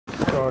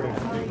starting.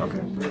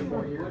 Okay.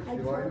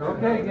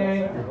 Okay,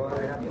 gang.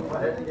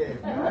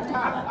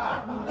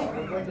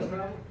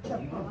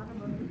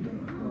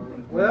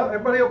 Well,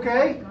 everybody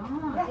okay?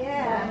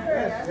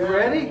 Yeah. You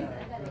ready?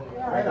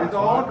 Is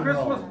all the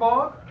Christmas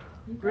bought?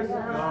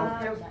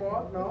 Christmas gifts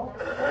bought? No?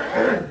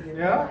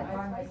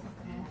 Yeah?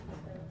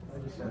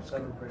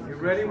 You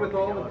ready with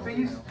all the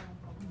feast?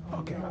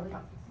 Okay.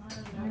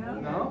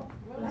 No?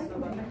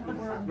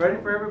 Ready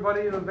for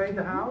everybody to invade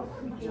the house?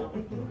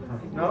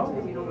 No?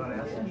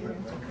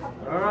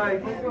 All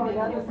right.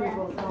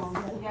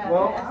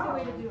 Well,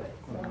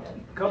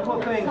 a couple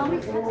of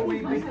things before we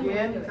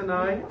begin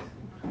tonight.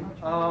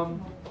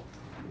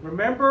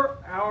 Remember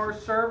our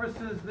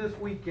services this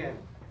weekend.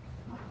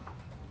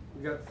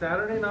 We got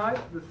Saturday night,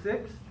 the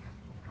 6th.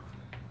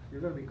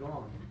 You're going to be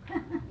gone.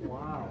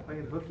 Wow,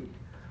 playing hooky.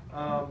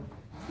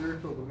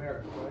 Spiritual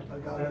demerit, right? I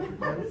got it.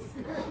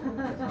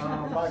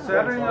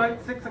 Saturday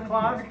night, 6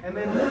 o'clock, and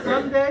then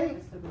Sunday,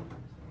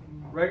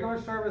 regular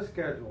service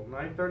schedule,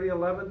 9:30,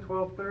 11,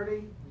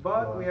 12:30,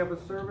 but we have a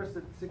service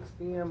at 6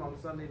 p.m. on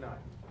Sunday night.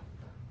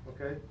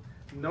 Okay?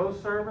 No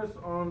service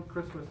on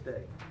Christmas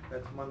Day.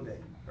 That's Monday.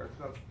 Or it's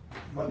not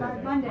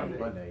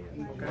Monday.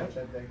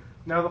 Okay?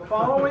 Now the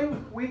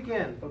following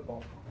weekend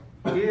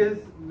is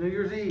New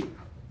Year's Eve.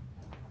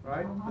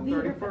 Right? The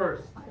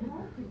 31st.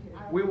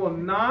 We will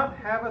not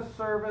have a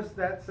service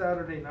that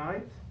Saturday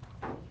night,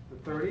 the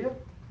 30th,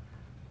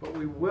 but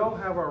we will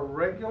have our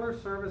regular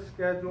service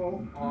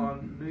schedule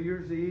on New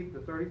Year's Eve, the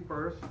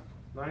 31st,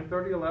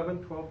 9:30,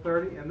 11,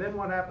 12:30, and then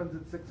what happens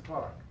at 6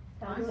 o'clock?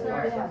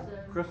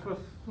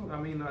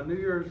 New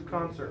Year's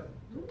concert.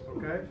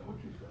 Okay?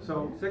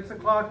 So 6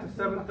 o'clock to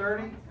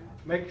 7:30.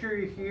 Make sure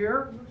you're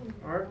here,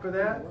 all right, for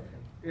that.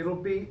 It'll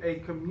be a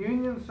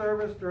communion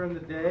service during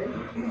the day.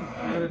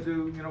 We're going to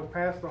do,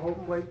 pass the whole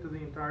plate to the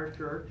entire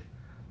church.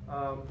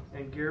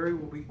 And Gary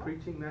will be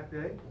preaching that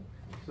day.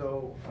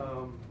 So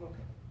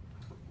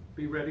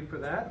be ready for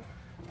that.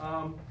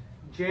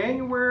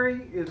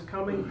 January is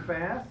coming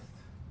fast.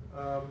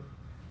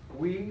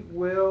 We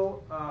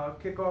will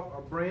kick off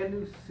a brand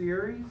new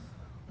series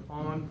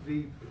on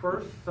the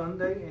first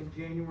Sunday in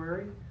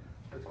January.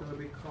 It's going to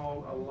be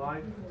called A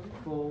Life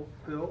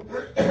Fulfilled,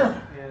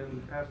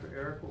 and Pastor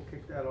Eric will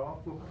kick that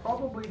off. We'll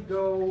probably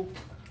go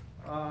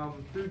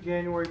through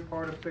January,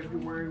 part of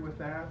February with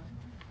that,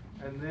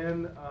 and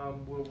then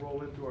we'll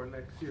roll into our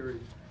next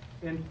series.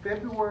 In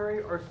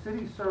February, our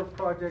City Serve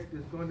project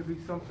is going to be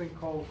something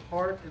called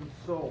Heart and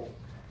Soul.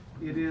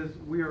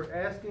 We are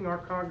asking our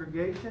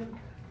congregation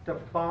to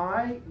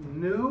buy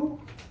new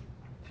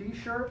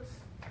t-shirts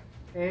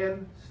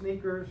and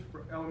sneakers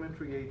for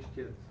elementary age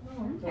kids.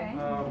 Okay.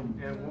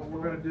 And what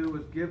we're going to do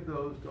is give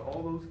those to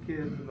all those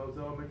kids in those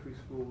elementary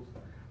schools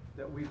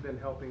that we've been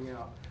helping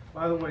out.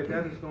 By the way,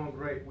 that has gone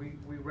great. We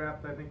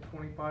wrapped, I think,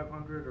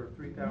 2,500 or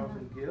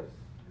 3,000 gifts,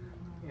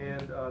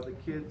 and the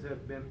kids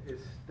have been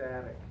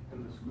ecstatic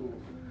in the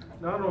schools.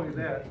 Not only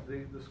that,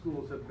 the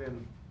schools have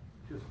been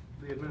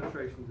the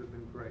administrations have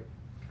been great.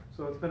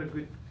 So it's been a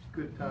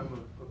good time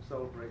of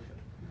celebration.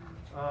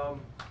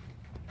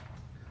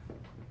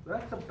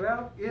 That's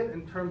about it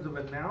in terms of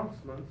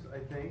announcements, I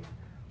think.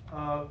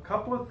 A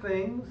couple of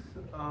things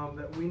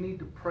that we need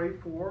to pray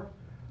for.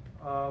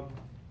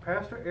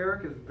 Pastor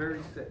Eric is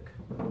very sick.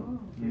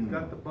 He's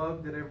got the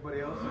bug that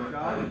everybody else has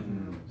got.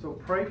 So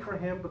pray for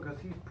him because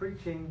he's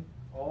preaching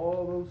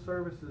all those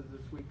services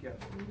this weekend.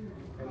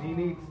 And he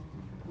needs,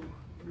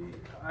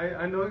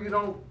 I know you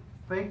don't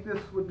think this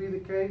would be the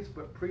case,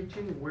 but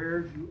preaching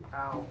wears you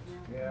out.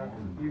 Yeah.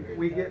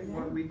 We get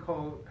what we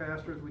call,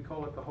 pastors, we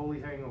call it the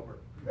holy hangover.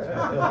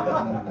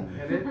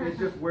 And it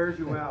just wears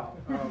you out.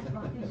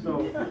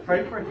 So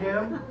pray for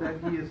him that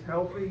he is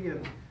healthy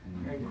and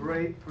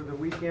great for the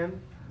weekend.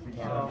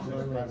 Yeah.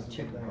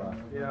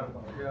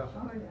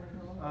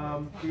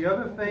 The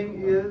other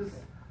thing is,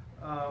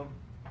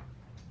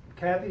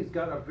 Kathy's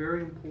got a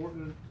very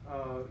important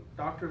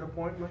doctor's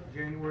appointment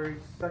January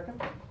 2nd.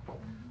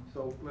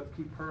 So let's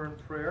keep her in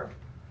prayer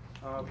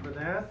for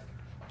that.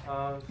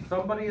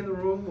 Somebody in the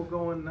room will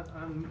go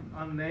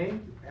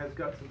unnamed, has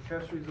got some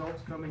test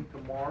results coming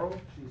tomorrow.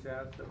 She's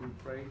asked that we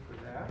pray for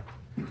that.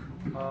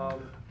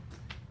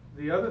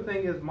 The other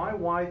thing is my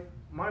wife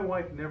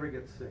never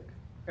gets sick.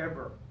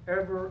 Ever.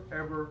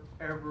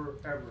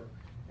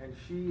 And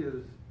she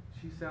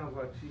sounds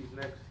like she's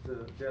next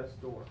to death's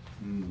door.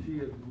 She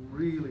is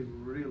really,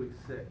 really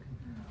sick.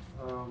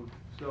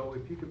 So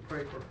if you could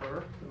pray for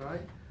her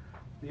tonight.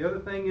 The other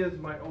thing is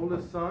my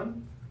oldest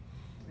son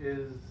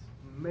is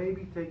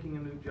maybe taking a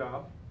new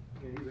job.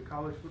 He's a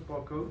college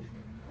football coach.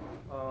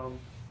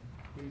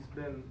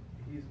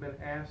 He's been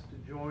asked to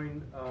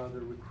join the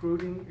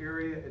recruiting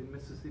area in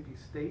Mississippi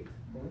State,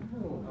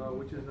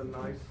 which is a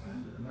nice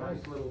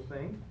little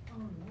thing.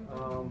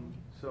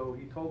 So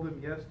he told them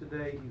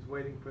yesterday he's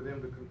waiting for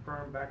them to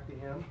confirm back to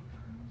him.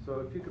 So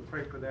if you could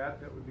pray for that,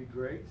 that would be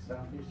great.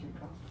 Southeastern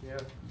Conference. Yeah.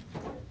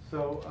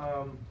 So,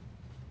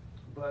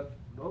 but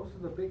those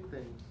are the big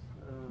things.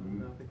 I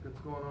think that's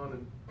going on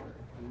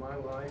in my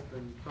life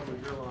and some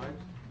of your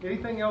lives.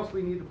 Anything else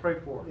we need to pray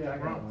for? Yeah,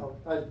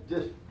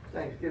 Just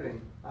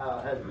Thanksgiving,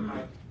 I had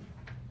my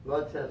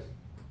blood test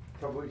a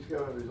couple weeks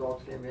ago, and the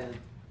results came in,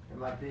 and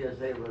my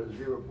PSA was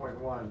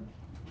 0.1,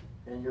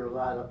 and you're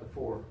allowed up to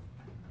 4.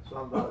 So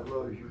I'm about as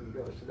low as you can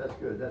go. So that's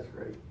good. That's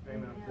great.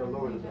 Amen. The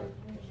Lord is there.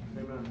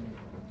 Amen.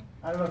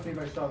 I don't know if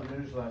anybody saw the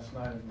news last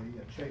night of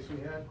the chase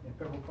we had in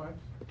Pebble Pines.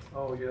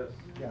 Oh, yes.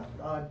 Yeah,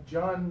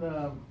 John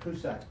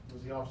Cusack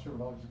was the officer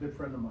involved. He's a good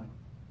friend of mine.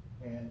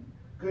 And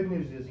good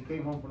news is he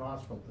came home from the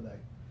hospital today.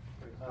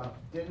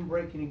 Didn't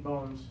break any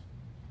bones,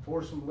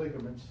 tore some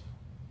ligaments.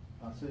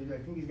 So I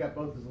think he's got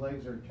both his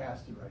legs are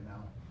casted right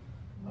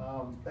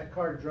now. That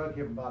car drug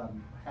him about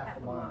a half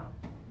a mile.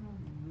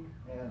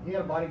 And he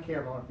had a body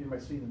camera on if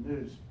anybody seen the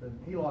news, but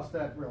he lost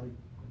that really.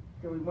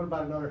 He went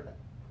about another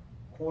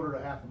quarter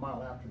to half a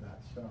mile after that.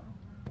 So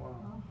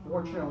Wow.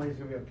 fortunately he's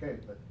gonna be okay,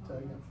 but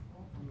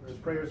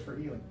just prayers for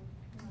healing.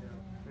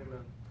 Yeah. Amen.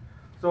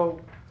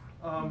 So,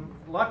 a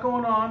lot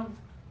going on.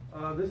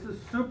 This is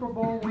Super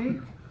Bowl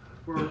week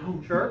for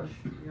church,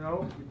 you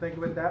know, you think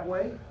of it that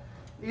way.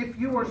 If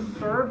you are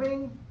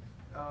serving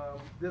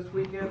this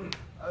weekend,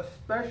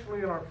 especially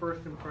in our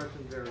First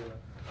Impressions area,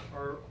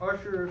 our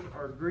ushers,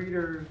 our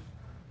greeters,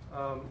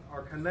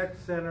 our Connect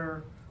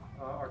Center,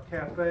 our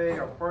cafe,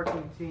 our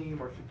parking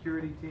team, our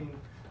security team,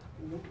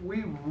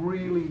 we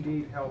really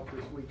need help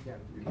this weekend.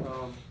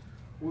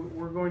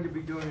 We're going to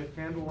be doing a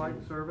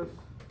candlelight service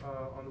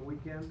on the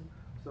weekend,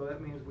 so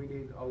that means we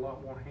need a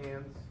lot more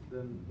hands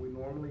than we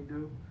normally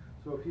do.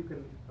 So if you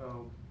can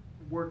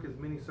work as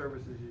many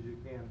services as you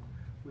can,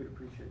 we'd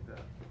appreciate that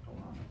a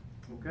lot.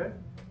 Okay?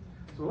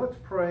 So let's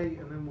pray,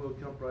 and then we'll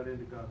jump right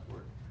into God's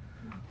Word.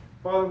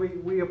 Father,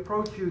 we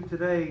approach you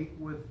today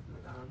with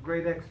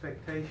great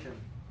expectation.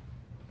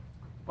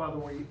 Father,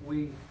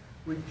 we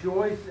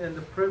rejoice in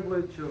the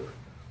privilege of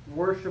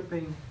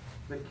worshiping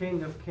the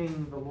King of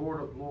Kings, the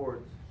Lord of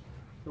Lords,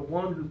 the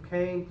one who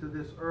came to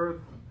this earth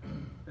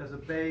as a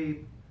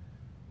babe,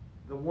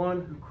 the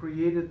one who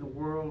created the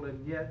world,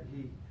 and yet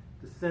he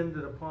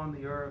descended upon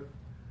the earth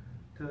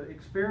to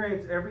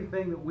experience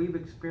everything that we've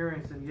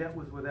experienced and yet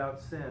was without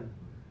sin.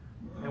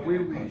 And we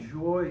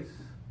rejoice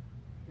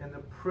in the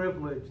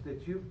privilege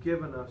that you've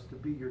given us to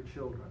be your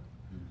children.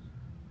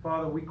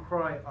 Father, we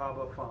cry,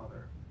 Abba,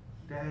 Father,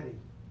 Daddy,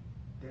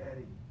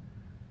 Daddy.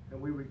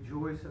 And we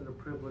rejoice in the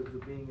privilege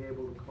of being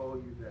able to call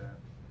you that.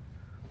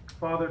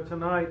 Father,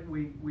 tonight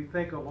we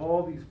think of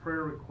all these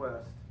prayer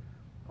requests,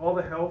 all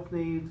the health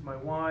needs, my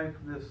wife,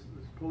 this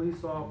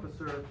police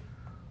officer,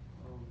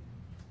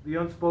 the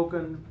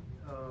unspoken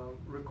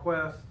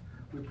request.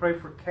 We pray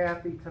for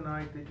Kathy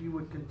tonight that you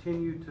would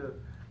continue to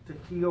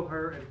heal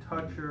her and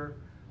touch her.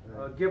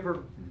 Give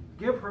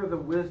her the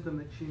wisdom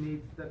that she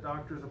needs, that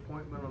doctor's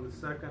appointment on the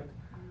 2nd.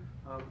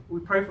 We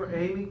pray for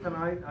Amy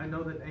tonight. I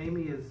know that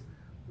Amy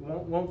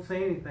won't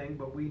say anything,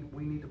 but we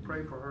need to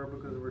pray for her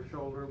because of her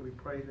shoulder. We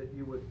pray that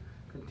you would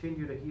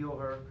continue to heal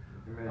her.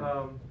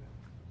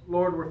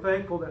 Lord, we're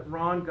thankful that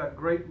Ron got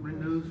great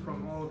news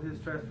from all of his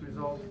test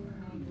results.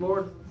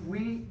 Lord,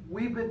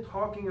 we've been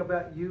talking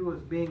about you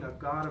as being a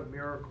God of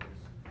miracles,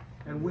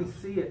 and we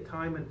see it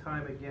time and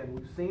time again.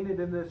 We've seen it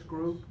in this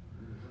group.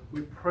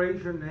 We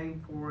praise your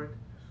name for it,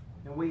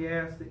 and we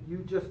ask that you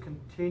just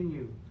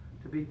continue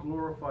to be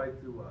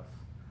glorified through us.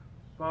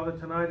 Father,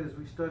 tonight as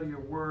we study your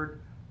word,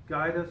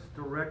 guide us,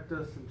 direct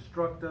us,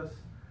 instruct us,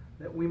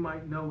 that we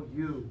might know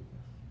you,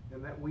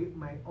 and that we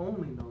may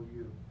only know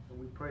you. And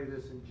we pray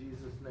this in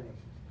Jesus' name.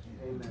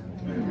 Amen.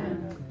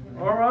 Amen.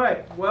 All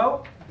right.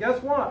 Well,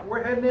 guess what?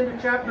 We're heading into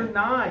chapter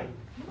 9.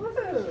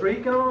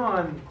 Streaking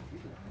on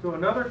to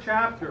another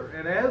chapter.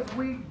 And as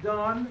we've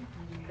done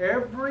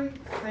every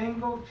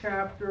single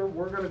chapter,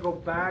 we're going to go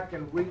back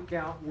and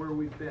recount where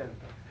we've been.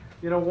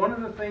 You know, one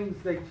of the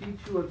things they teach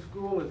you in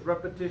school is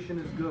repetition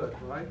is good,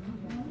 right?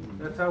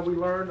 That's how we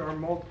learned our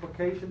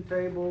multiplication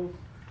tables.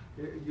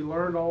 You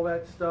learned all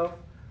that stuff.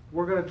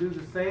 We're going to do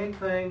the same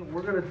thing.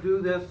 We're going to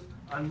do this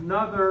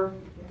another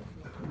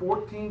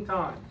 14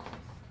 times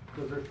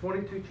because there's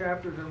 22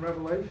 chapters in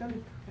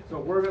Revelation, so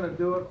we're going to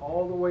do it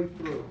all the way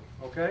through,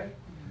 okay?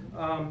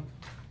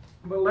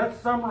 But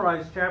let's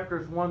summarize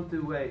chapters 1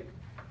 through 8.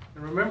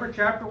 And remember,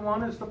 chapter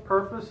 1 is the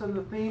purpose and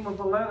the theme of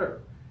the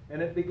letter.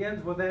 And it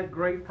begins with that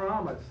great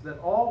promise that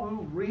all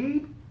who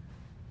read,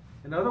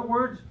 in other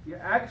words, you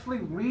actually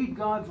read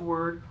God's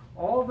word,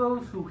 all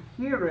those who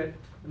hear it,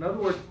 in other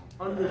words,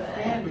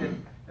 understand it,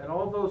 and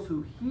all those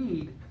who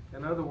heed,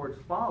 in other words,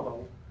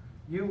 follow,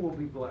 you will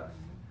be blessed.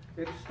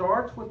 It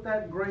starts with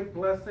that great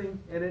blessing,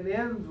 and it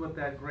ends with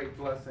that great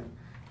blessing.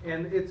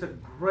 And it's a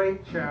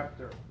great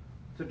chapter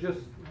to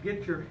just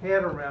get your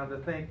head around, to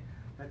think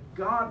that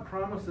God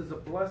promises a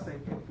blessing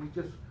if we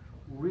just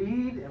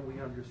read and we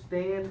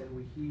understand and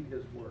we heed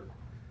his word.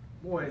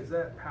 Boy, is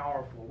that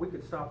powerful. We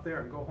could stop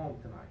there and go home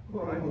tonight.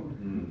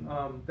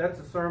 Right? That's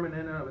a sermon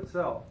in and of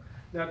itself.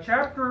 Now,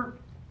 chapter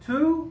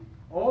 2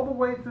 all the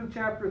way through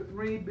chapter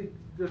 3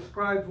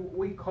 describes what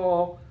we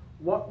call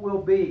what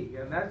will be.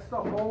 And that's the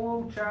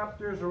whole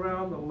chapters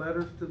around the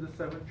letters to the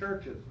 7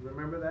 churches.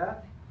 Remember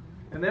that?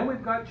 And then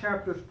we've got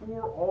chapters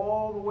 4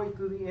 all the way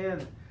through the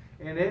end.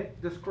 And it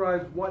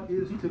describes what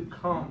is to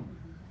come.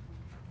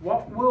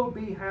 What will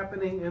be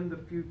happening in the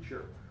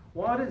future?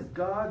 What is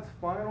God's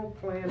final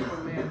plan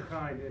for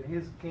mankind in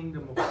His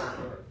kingdom upon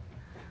earth?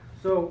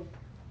 So,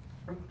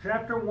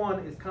 chapter 1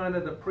 is kind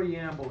of the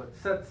preamble. It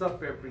sets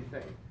up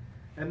everything.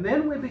 And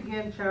then we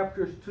begin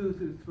chapters 2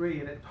 through 3,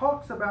 and it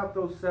talks about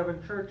those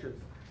 7 churches.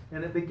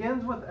 And it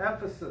begins with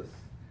Ephesus.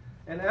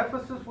 And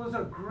Ephesus was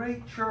a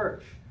great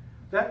church.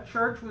 That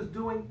church was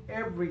doing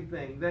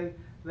everything.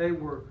 They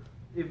were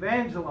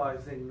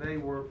evangelizing. They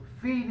were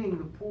feeding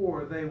the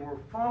poor. They were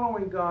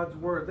following God's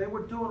word. They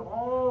were doing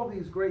all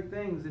these great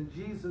things. And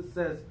Jesus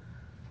says,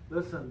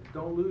 listen,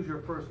 don't lose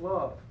your first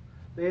love.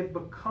 They had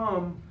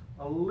become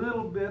a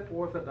little bit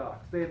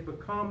orthodox. They had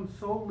become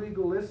so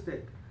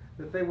legalistic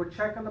that they were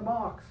checking the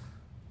box.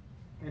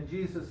 And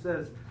Jesus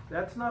says,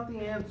 that's not the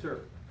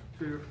answer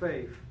to your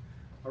faith.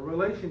 A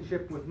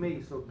relationship with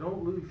me, so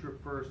don't lose your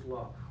first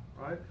love.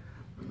 Right?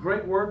 A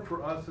great word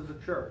for us as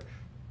a church.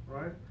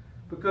 Right?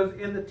 Because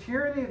in the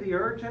tyranny of the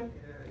urgent,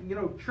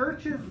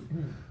 churches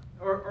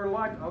are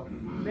like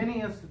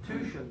many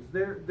institutions.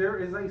 There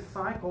is a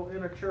cycle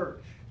in a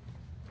church.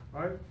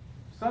 Right?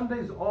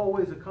 Sunday's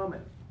always a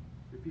coming,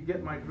 if you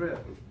get my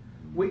drift.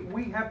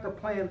 We have to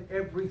plan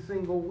every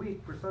single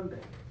week for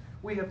Sunday.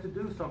 We have to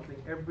do something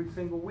every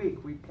single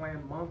week. We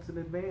plan months in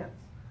advance.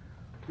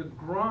 The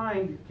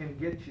grind can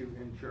get you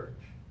in church,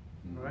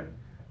 right?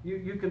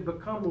 You can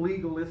become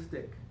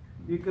legalistic.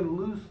 You can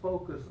lose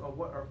focus of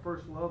what our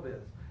first love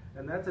is,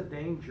 and that's a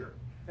danger.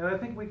 And I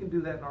think we can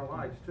do that in our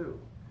lives too.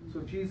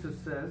 So Jesus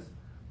says,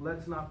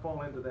 let's not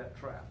fall into that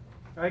trap.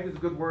 I think it's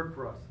a good word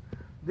for us.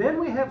 Then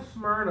we have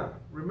Smyrna.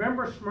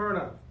 Remember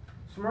Smyrna.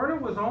 Smyrna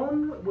was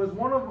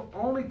one of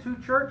only 2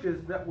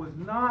 churches that was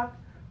not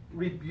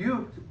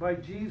rebuked by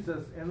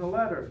Jesus in the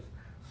letters.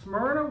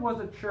 Smyrna was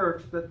a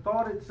church that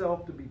thought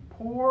itself to be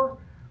poor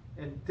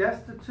and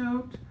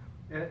destitute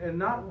and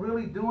not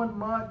really doing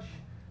much.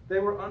 They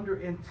were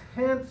under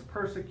intense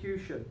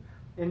persecution.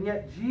 And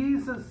yet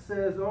Jesus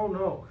says, oh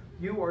no,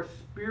 you are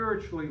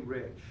spiritually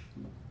rich.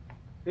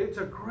 It's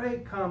a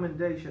great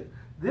commendation.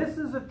 This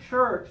is a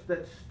church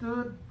that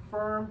stood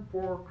firm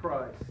for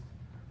Christ.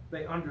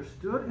 They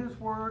understood His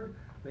word,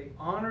 they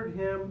honored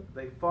Him,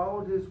 they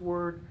followed His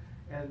word,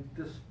 and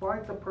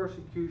despite the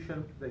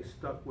persecution, they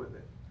stuck with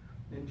it.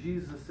 And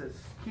Jesus says,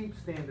 keep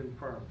standing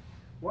firm.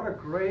 What a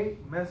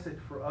great message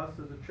for us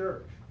as a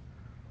church.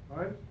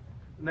 All right?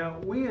 Now,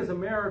 we as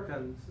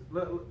Americans,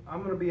 I'm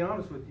going to be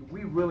honest with you,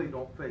 we really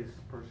don't face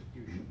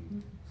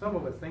persecution. Some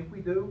of us think we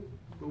do,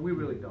 but we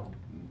really don't.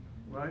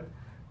 Right?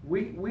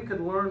 We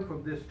could learn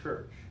from this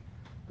church,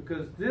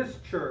 because this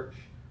church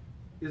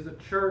is a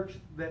church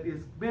that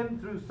has been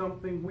through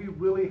something we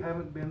really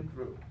haven't been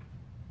through.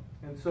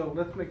 And so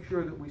let's make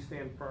sure that we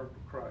stand firm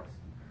for Christ.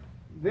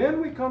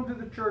 Then we come to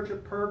the church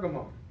at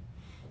Pergamum.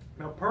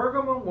 Now,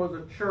 Pergamum was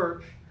a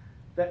church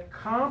that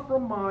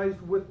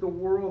compromised with the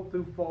world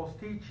through false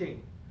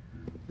teaching.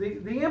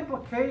 The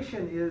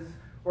implication is,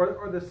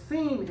 or the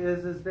scene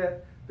is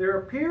that there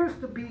appears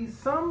to be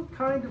some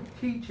kind of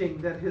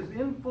teaching that has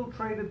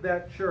infiltrated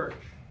that church.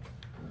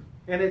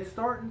 And it's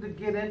starting to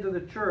get into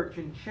the church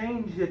and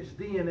change its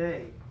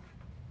DNA.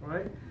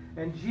 Right?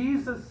 And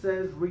Jesus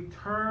says,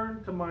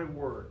 return to my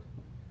word.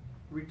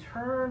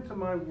 Return to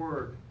my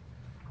word.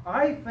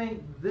 I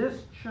think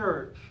this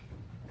church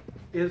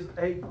is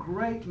a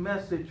great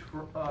message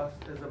for us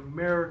as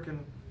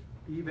American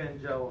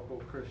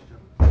evangelical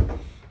Christians.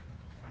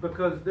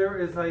 Because there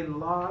is a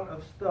lot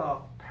of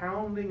stuff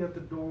pounding at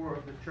the door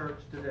of the church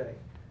today.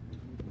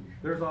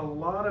 There's a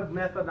lot of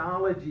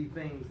methodology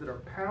things that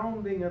are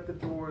pounding at the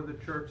door of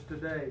the church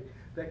today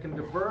that can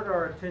divert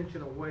our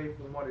attention away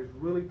from what is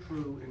really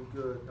true and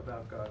good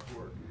about God's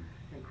word.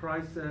 And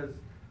Christ says,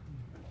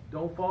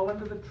 don't fall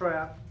into the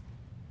trap.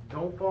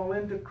 Don't fall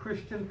into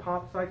Christian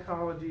pop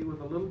psychology with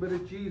a little bit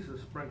of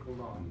Jesus sprinkled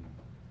on.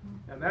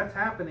 And that's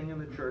happening in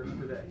the church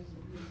today.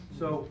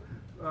 So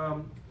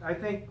I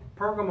think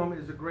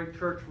Pergamum is a great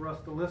church for us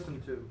to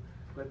listen to.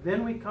 But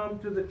then we come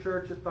to the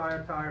church at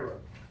Thyatira.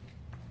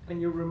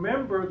 And you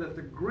remember that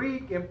the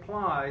Greek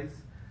implies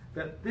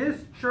that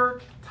this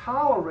church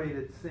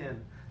tolerated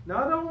sin.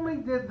 Not only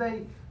did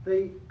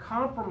they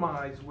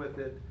compromise with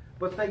it,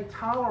 but they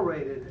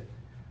tolerated it.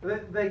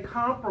 They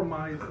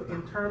compromised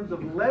in terms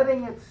of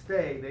letting it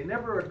stay. They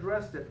never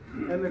addressed it.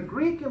 And the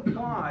Greek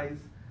implies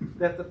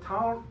that the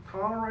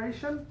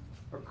toleration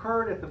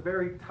occurred at the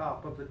very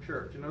top of the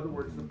church. In other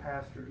words, the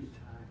pastors.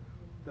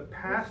 The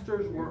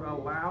pastors were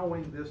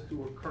allowing this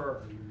to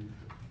occur.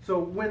 So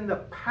when the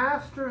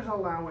pastors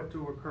allow it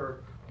to occur,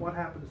 what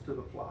happens to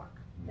the flock?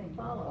 They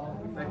follow.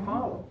 They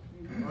follow.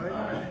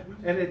 Right?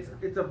 And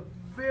it's a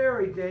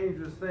very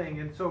dangerous thing.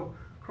 And so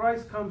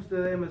Christ comes to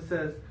them and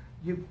says,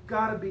 you've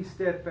got to be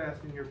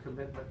steadfast in your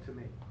commitment to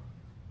me.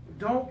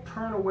 Don't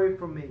turn away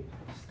from me.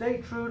 Stay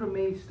true to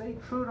me. Stay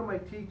true to my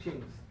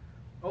teachings.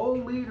 Oh,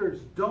 leaders,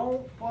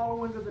 don't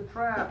follow into the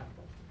trap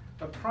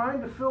of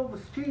trying to fill the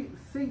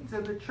seats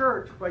in the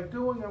church by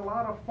doing a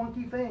lot of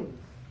funky things.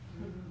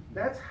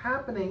 That's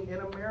happening in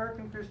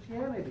American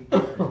Christianity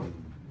today.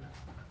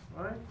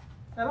 Right?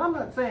 And I'm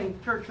not saying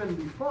church shouldn't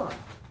be fun.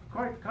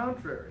 Quite the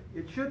contrary.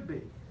 It should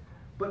be.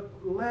 But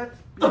let's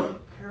be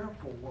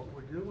careful what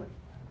we're doing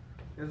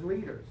as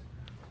leaders.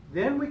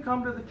 Then we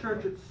come to the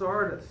church at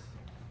Sardis.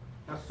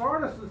 Now,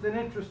 Sardis is an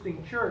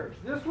interesting church.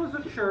 This was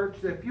a church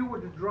that if you were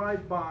to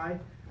drive by,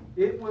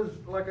 it was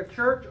like a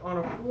church on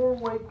a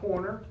four-way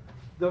corner.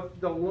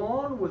 The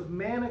lawn was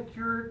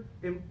manicured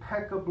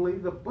impeccably.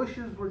 The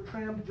bushes were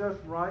trimmed just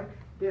right.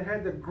 It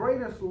had the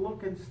greatest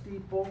looking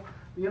steeple.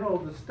 You know,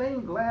 the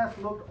stained glass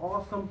looked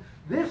awesome.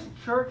 This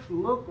church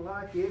looked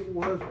like it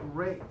was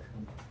great.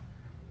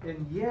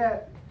 And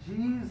yet,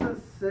 Jesus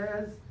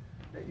says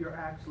that you're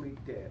actually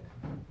dead.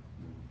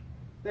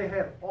 They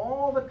had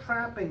all the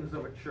trappings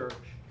of a church,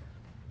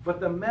 but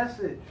the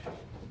message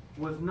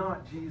was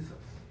not Jesus.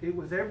 It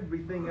was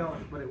everything else,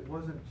 but it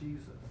wasn't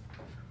Jesus.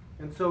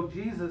 And so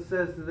Jesus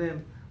says to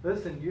them,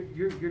 listen,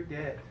 you're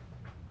dead.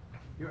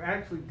 You're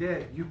actually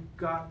dead. You've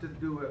got to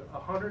do a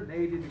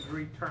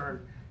 180-degree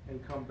turn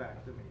and come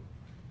back to me.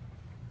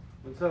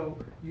 And so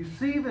you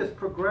see this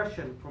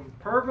progression from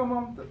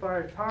Pergamum to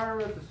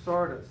Thyatira to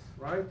Sardis,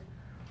 right?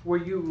 Where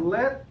you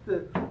let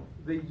the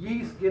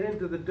yeast get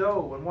into the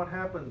dough, and what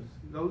happens?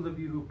 Those of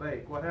you who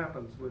bake, what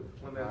happens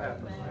when that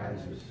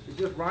happens? It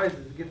just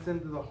rises. It gets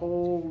into the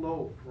whole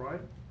loaf,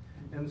 right?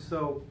 And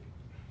so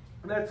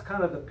that's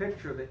kind of the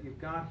picture that you've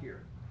got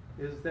here,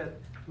 is that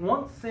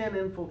once sin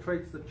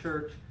infiltrates the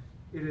church,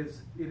 it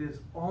is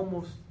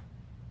almost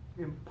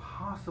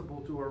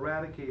impossible to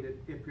eradicate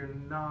it if you're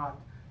not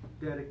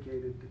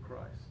dedicated to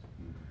Christ.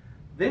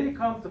 Then he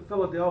comes to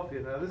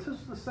Philadelphia. Now, this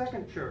is the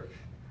second church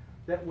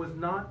that was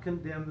not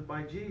condemned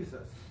by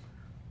Jesus.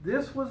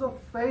 This was a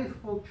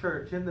faithful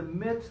church in the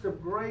midst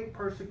of great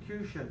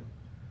persecution.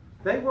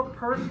 They were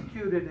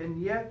persecuted,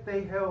 and yet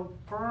they held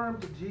firm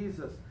to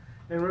Jesus.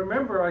 And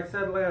remember, I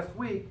said last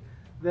week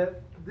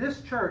that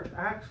this church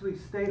actually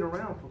stayed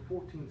around for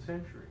 14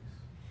 centuries.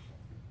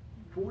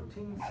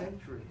 14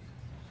 centuries.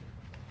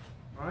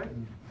 Right?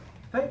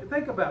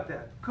 Think about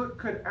that.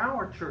 Could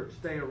our church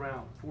stay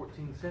around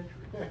 14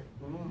 centuries?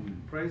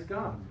 Praise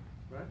God.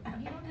 Right?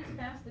 You notice,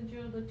 Pastor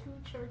Joe, the two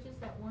churches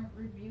that weren't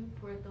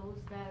rebuked were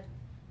those that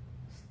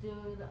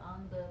stood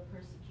on the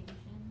persecution?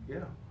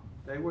 Yeah.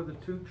 They were the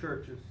two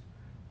churches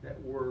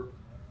that were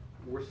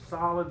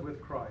solid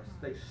with Christ.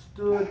 They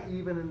stood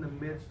even in the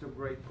midst of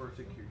great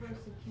persecution.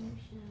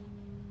 Persecution.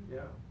 Yeah.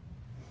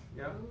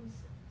 Yeah.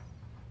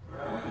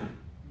 Those.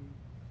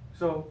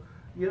 So,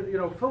 you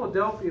know,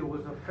 Philadelphia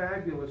was a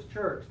fabulous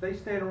church. They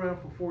stayed around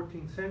for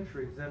 14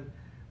 centuries, and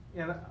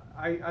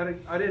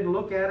I didn't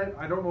look at it.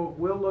 I don't know if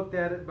Will looked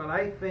at it, but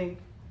I think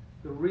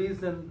the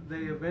reason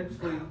they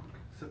eventually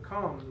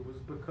succumbed was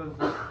because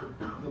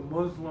of the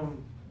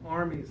Muslim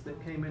armies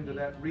that came into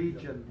that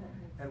region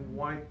and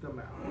wiped them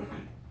out.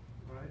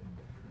 Right?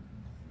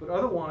 But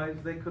otherwise,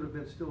 they could have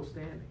been still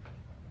standing.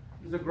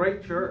 It was a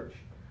great church.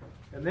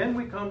 And then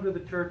we come to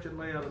the church at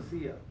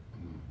Laodicea.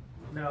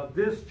 Now,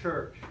 this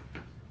church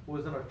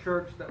was in a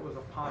church that was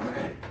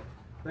apostate.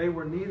 They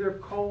were neither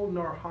cold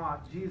nor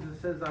hot. Jesus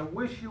says, I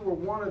wish you were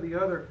one or the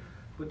other,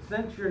 but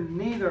since you're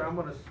neither, I'm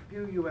going to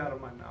spew you out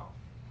of my mouth.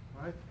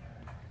 Right?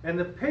 And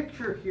the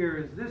picture here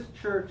is this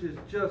church is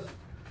just,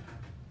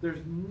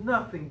 there's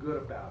nothing good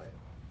about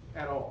it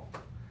at all.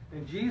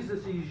 And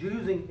Jesus is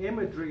using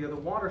imagery of the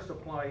water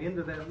supply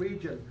into that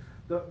region.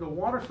 The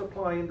water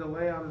supply into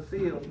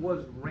Laodicea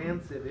was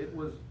rancid. It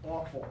was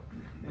awful.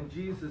 And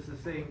Jesus is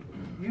saying,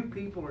 you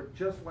people are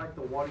just like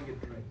the water you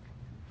drink.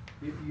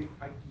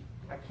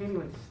 I can't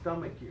even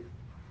stomach you.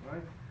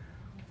 Right?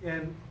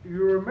 And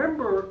you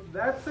remember,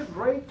 that's a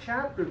great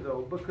chapter,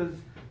 though, because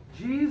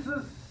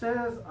Jesus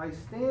says, I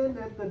stand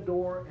at the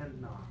door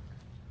and knock.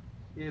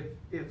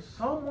 If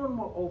someone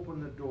will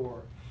open the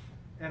door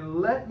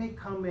and let me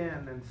come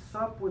in and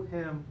sup with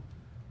him,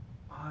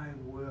 I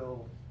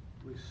will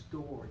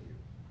restore you.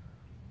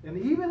 And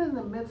even in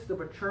the midst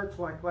of a church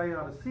like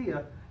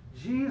Laodicea,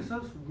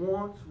 Jesus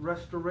wants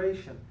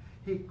restoration.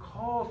 He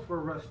calls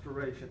for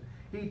restoration.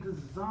 He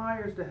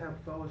desires to have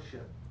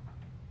fellowship.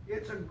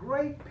 It's a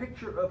great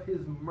picture of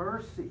his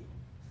mercy.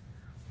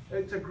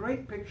 It's a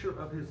great picture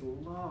of his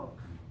love.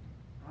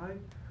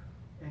 Right?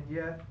 And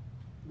yet,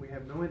 we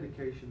have no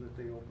indication that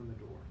they open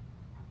the door.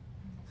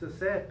 It's a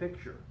sad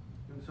picture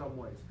in some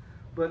ways.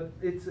 But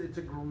it's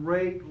a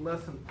great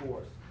lesson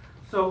for us.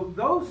 So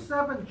those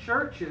 7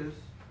 churches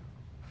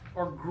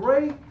are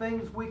great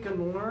things we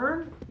can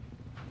learn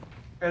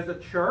as a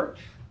church,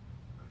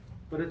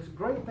 but it's a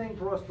great thing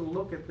for us to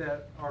look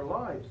at our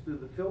lives through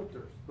the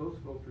filters, those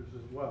filters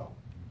as well,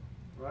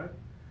 right?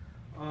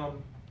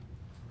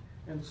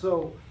 And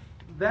so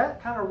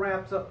that kind of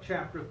wraps up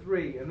chapter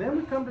 3. And then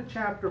we come to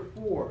chapter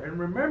 4. And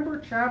remember,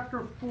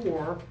 chapter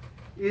 4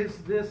 is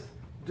this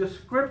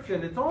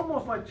description. It's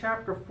almost like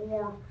chapter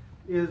 4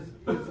 is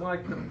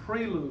like the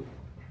prelude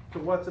to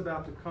what's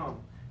about to come.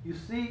 You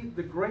see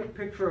the great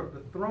picture of the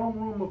throne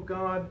room of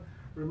God.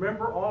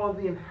 Remember all of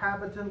the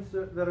inhabitants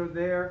that are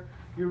there.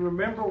 You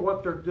remember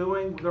what they're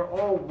doing. They're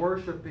all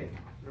worshiping.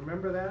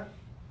 Remember that?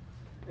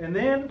 And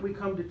then we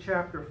come to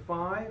chapter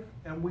 5,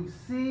 and we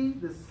see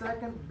the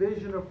second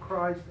vision of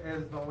Christ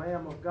as the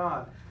Lamb of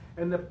God.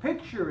 And the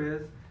picture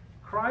is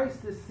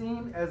Christ is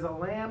seen as a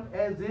lamb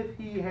as if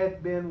he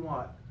had been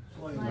what?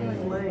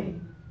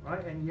 Slain.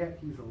 Right? And yet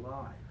he's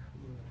alive.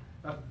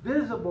 A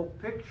visible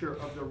picture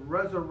of the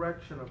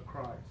resurrection of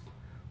Christ.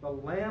 The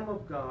Lamb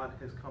of God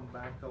has come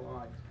back to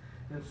life.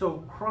 And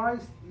so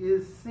Christ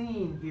is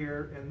seen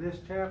here in this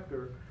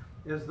chapter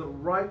as the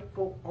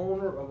rightful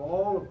owner of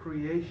all of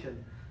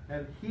creation.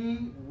 And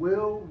he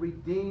will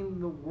redeem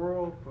the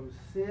world from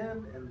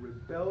sin and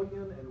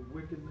rebellion and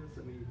wickedness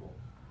and evil.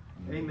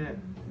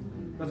 Amen.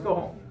 Let's go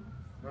home.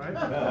 All right?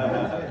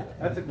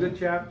 That's a good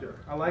chapter.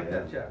 I like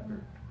that chapter.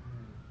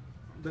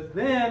 But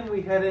then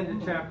we head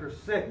into chapter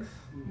 6.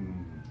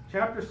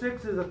 Chapter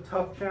 6 is a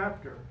tough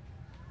chapter.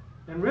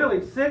 And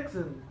really 6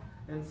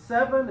 and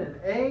 7 and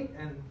 8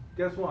 and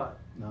guess what?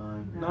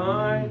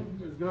 9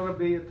 is going to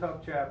be a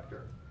tough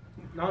chapter.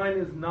 9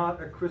 is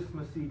not a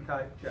Christmassy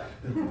type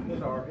chapter.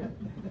 Sorry.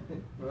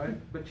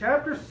 Right? But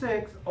chapter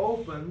 6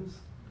 opens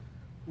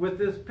with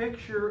this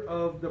picture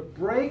of the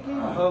breaking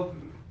of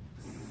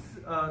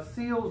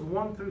seals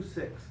 1 through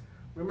 6.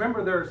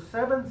 Remember, there are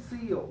 7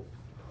 seals.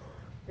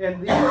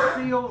 And these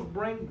seals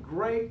bring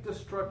great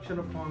destruction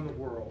upon the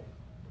world.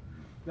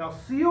 Now,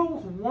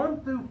 seals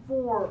 1 through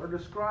 4 are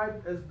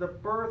described as the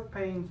birth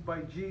pains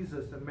by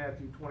Jesus in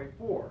Matthew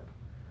 24.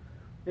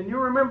 And you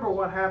remember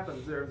what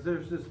happens there.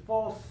 There's this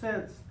false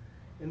sense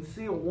in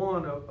seal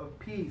 1 of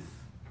peace.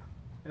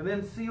 And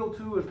then seal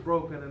 2 is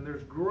broken, and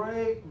there's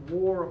great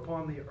war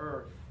upon the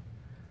earth.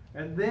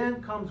 And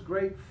then comes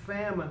great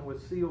famine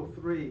with seal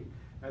 3.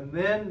 And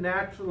then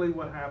naturally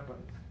what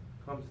happens?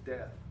 Comes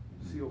death,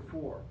 seal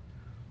 4.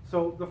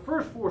 So the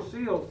first 4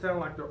 seals sound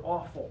like they're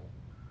awful.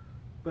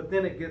 But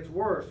then it gets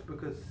worse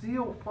because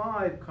seal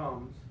 5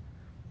 comes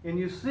and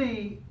you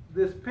see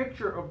this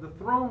picture of the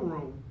throne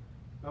room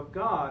of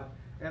God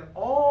and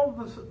all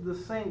the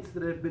saints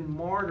that have been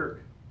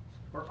martyred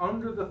are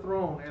under the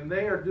throne and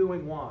they are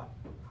doing what?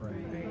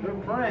 Praying. They're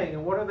praying.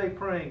 And what are they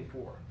praying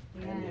for?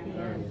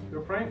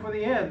 They're praying for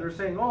the end. They're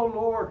saying, oh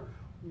Lord,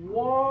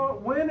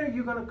 when are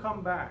you going to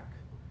come back?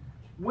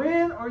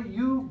 When are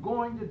you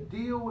going to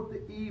deal with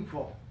the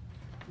evil?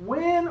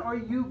 When are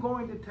you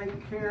going to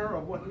take care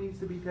of what needs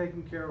to be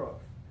taken care of?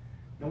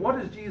 And what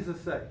does Jesus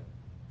say?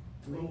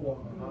 A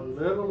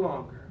little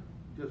longer.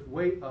 Just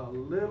wait a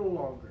little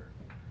longer.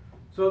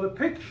 So the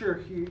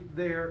picture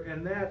there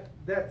and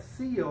that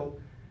seal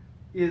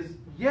is,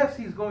 yes,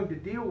 he's going to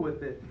deal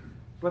with it,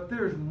 but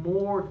there's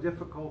more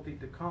difficulty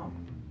to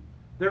come.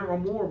 There are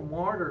more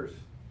martyrs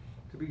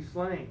to be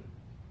slain.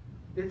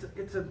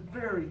 It's a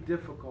very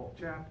difficult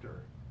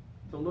chapter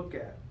to look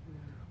at.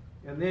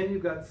 And then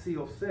you've got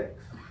seal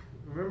 6.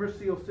 Remember,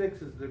 seal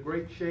 6 is the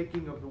great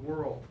shaking of the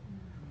world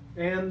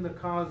and the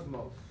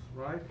cosmos,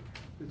 right?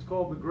 It's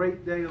called the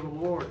great day of the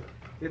Lord.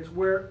 It's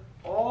where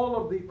all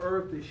of the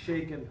earth is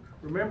shaken.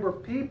 Remember,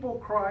 people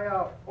cry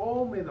out,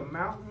 oh, may the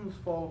mountains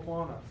fall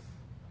upon us,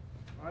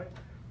 right?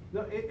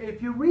 Now,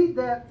 if you read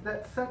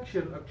that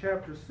section of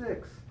chapter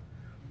 6,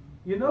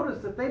 you notice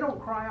that they don't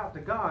cry out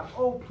to God,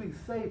 oh, please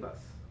save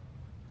us.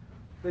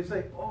 They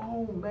say,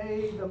 oh,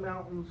 may the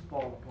mountains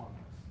fall upon us.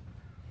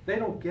 They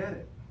don't get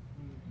it.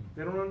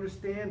 They don't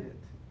understand it.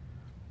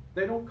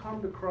 They don't come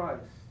to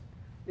Christ.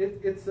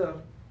 It's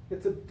a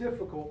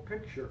difficult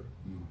picture,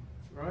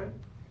 right?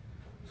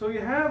 So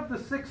you have the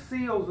 6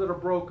 seals that are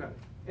broken,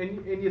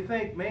 and you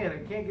think, man,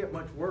 it can't get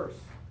much worse.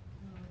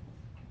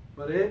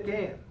 But it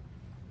can,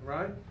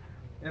 right?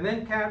 And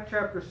then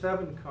chapter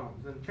 7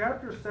 comes, and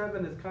chapter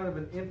 7 is kind of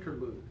an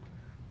interlude.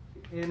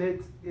 And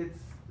it's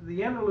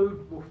the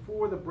interlude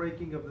before the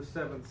breaking of the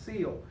 7th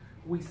seal.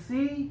 We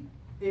see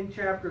in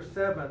chapter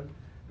 7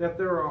 that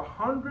there are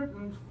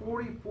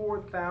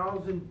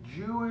 144,000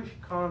 Jewish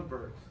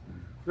converts.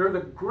 They're the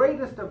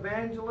greatest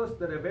evangelists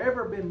that have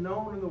ever been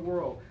known in the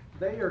world.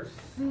 They are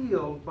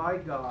sealed by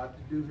God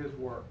to do his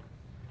work.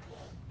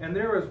 And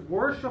there is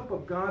worship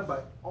of God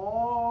by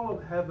all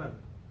of heaven.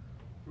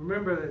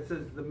 Remember that it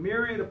says the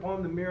myriad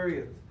upon the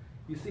myriads.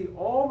 You see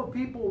all the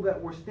people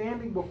that were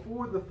standing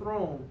before the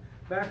throne,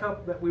 back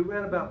up that we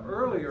read about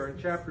earlier in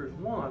chapters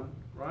 1,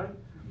 right?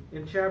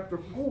 In chapter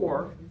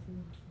 4,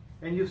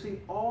 and you see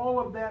all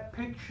of that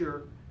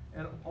picture,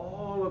 and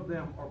all of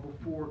them are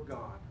before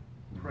God,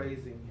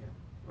 praising him,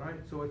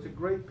 right? So it's a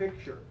great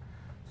picture.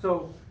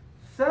 So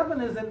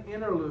 7 is an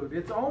interlude.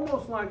 It's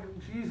almost like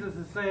Jesus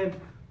is saying,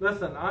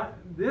 listen,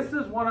 this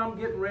is what I'm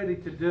getting ready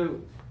to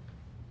do.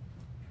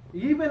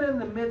 Even in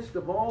the midst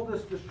of all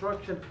this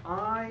destruction,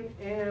 I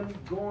am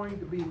going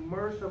to be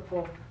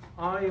merciful.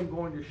 I am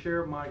going to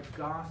share my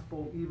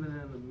gospel even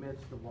in the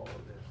midst of all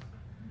of this.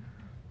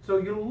 So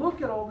you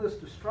look at all this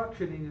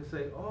destruction and you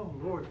say, oh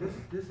Lord,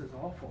 this is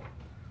awful.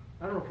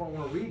 I don't know if I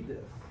want to read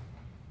this.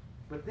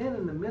 But then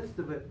in the midst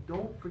of it,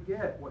 don't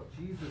forget what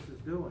Jesus is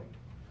doing.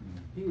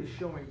 He is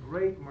showing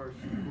great mercy,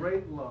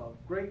 great love,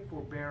 great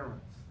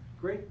forbearance,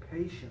 great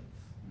patience.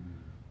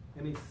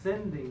 And he's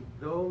sending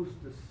those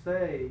to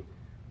say,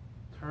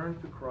 turn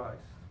to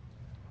Christ.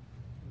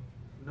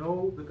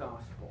 Know the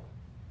gospel.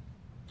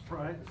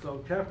 Right?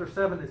 So chapter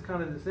 7 is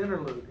kind of this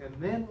interlude. And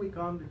then we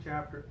come to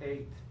chapter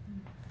 8.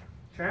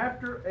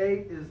 Chapter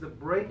 8 is the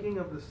breaking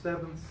of the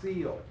seventh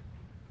seal.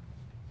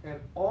 And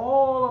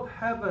all of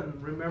heaven,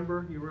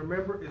 you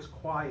remember, is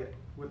quiet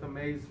with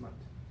amazement.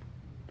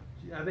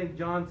 I think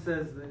John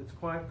says that it's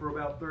quiet for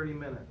about 30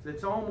 minutes.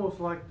 It's almost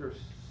like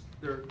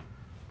they're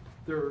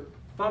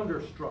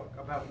thunderstruck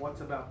about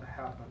what's about to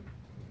happen,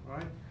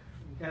 right?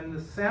 And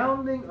the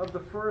sounding of the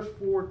first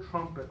 4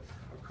 trumpets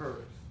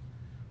occurs.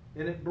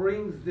 And it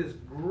brings this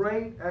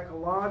great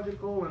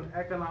ecological and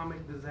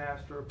economic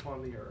disaster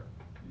upon the earth.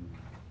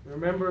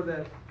 Remember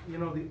that,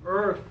 the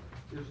earth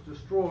is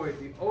destroyed.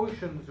 The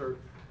oceans are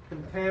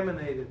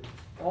contaminated.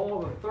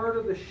 A third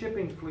of the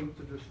shipping fleets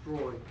are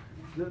destroyed.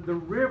 The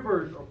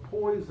rivers are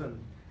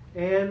poisoned.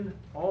 And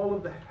all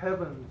of the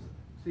heavens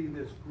see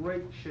this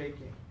great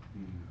shaking.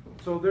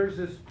 So there's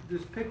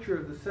this picture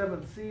of the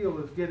seventh seal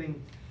is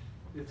getting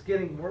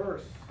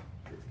worse.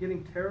 It's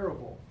getting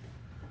terrible.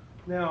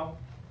 Now,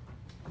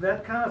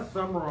 that kind of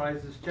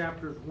summarizes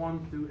chapters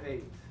 1 through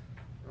 8.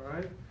 All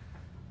right?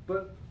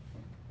 But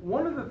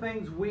one of the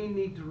things we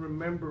need to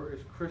remember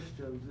as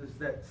Christians is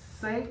that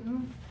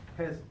Satan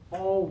has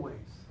always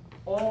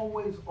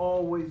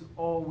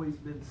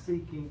been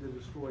seeking to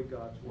destroy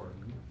God's work.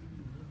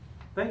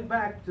 Think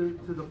back to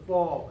the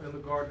fall in the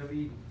Garden of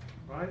Eden,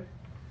 right?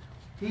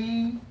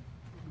 He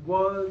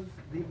was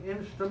the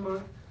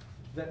instrument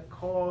that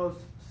caused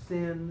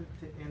sin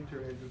to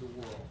enter into the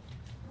world,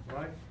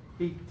 right?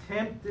 He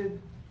tempted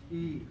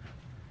Eve.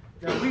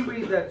 Now we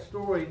read that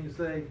story and you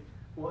say,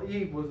 well,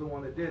 Eve was the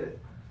one that did it.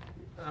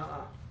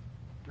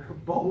 They're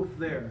both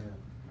there.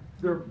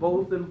 They're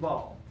both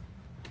involved.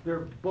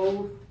 They're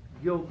both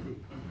guilty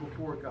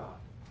before God.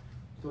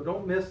 So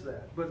don't miss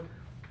that. But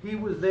he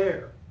was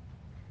there.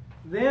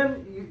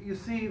 Then you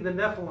see the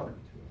Nephilim.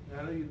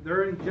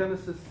 They're in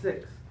Genesis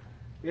 6.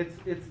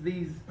 It's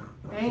these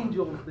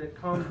angels that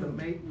come to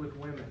mate with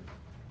women.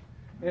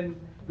 And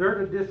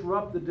they're to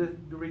disrupt the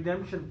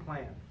redemption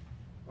plan.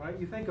 Right?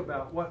 You think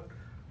about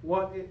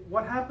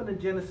what happened in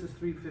Genesis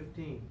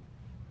 3:15.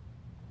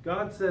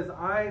 God says,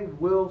 I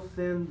will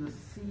send the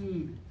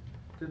seed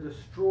to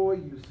destroy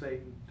you,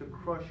 Satan, to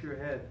crush your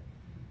head.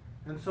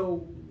 And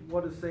so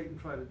what does Satan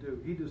try to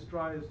do? He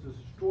tries to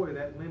destroy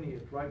that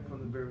lineage right from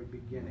the very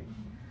beginning.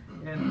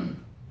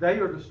 And they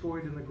are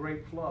destroyed in the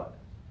great flood,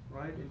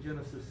 right, in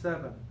Genesis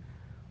 7.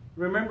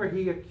 Remember,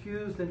 he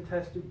accused and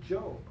tested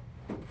Job.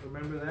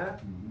 Remember that?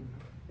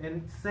 Mm-hmm.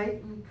 And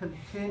Satan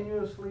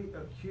continuously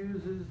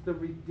accuses the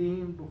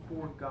redeemed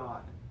before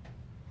God.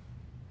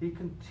 He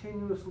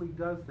continuously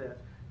does that.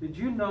 Did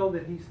you know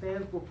that he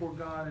stands before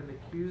God and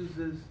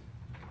accuses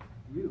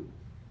you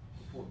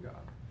before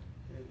God?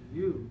 And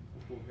you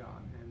before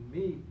God? And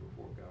me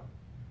before God?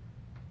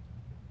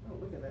 Oh,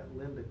 look at that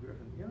Linda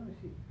Griffin.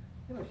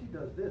 She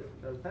does this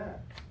and does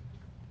that.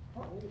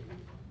 Oh,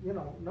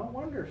 no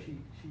wonder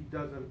she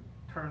doesn't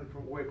turn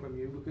away from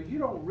you, because you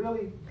don't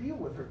really deal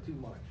with her too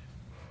much.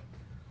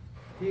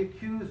 He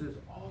accuses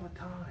all the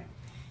time.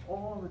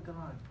 All the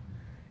time.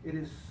 It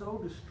is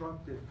so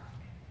destructive,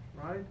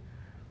 right?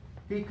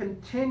 He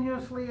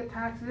continuously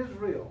attacks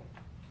Israel.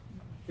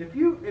 If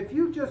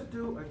you just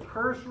do a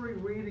cursory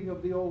reading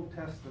of the Old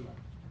Testament,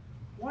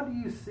 what do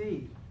you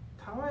see?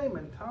 Time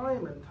and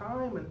time and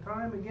time and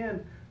time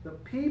again, the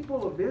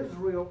people of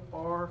Israel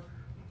are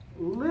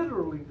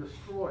literally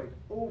destroyed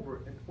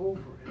over and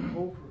over and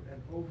over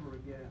and over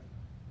again.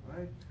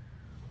 Right?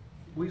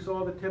 We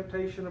saw the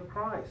temptation of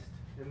Christ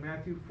in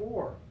Matthew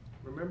 4.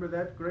 Remember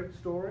that great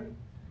story?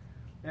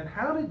 And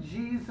how did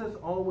Jesus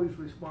always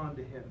respond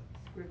to him?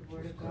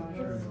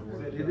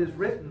 It is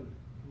written,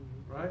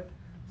 right?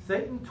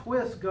 Satan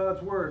twists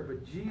God's word,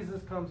 but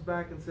Jesus comes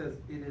back and says,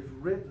 it is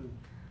written.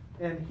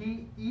 And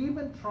he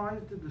even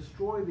tries to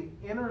destroy the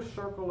inner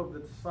circle of the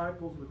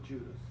disciples with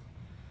Judas.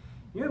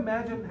 Can you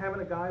imagine having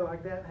a guy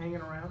like that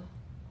hanging around?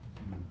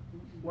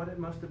 What it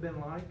must have been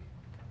like?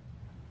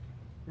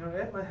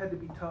 That had to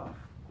be tough.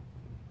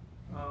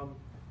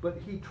 But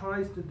he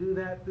tries to do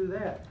that through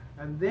that.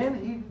 And then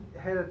he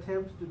had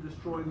attempts to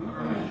destroy the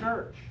early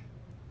church.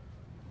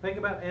 Think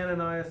about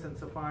Ananias and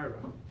Sapphira.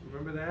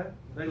 Remember that?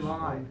 They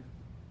lied.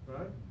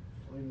 Right?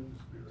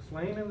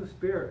 Slain in the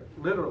spirit.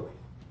 Literally.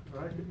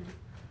 Right?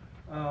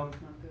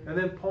 And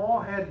then Paul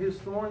had his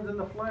thorns in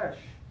the flesh.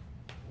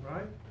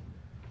 Right?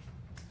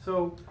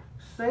 So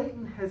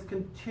Satan has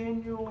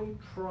continually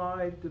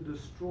tried to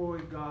destroy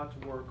God's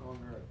work on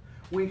earth.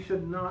 We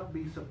should not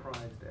be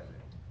surprised at it.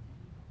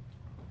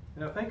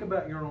 Now think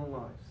about your own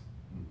lives.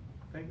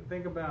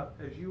 Think about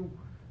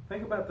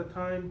the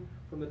time,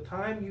 from the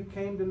time you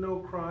came to know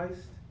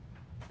Christ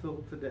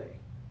till today.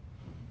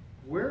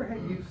 Where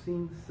have you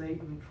seen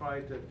Satan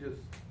try to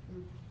just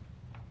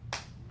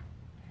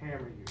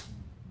hammer you?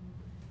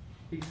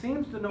 He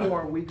seems to know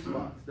our weak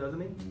spots, doesn't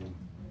he?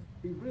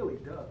 He really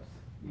does.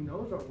 He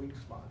knows our weak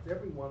spots,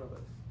 every one of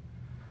us.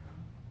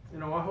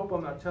 I hope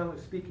I'm not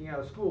speaking out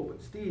of school,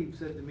 but Steve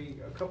said to me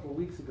a couple of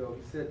weeks ago,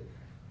 he said,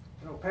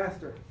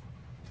 Pastor,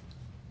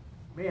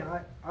 man,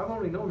 I've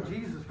only known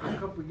Jesus for a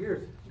couple of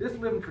years. This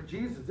living for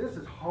Jesus, this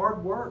is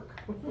hard work.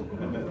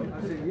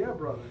 I said, yeah,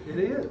 brother, it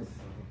is.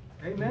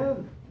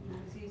 Amen.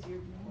 It's easier.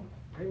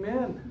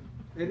 Amen.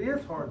 It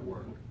is hard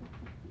work.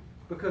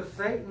 Because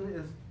Satan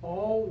is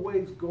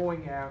always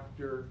going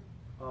after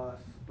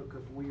us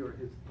because we are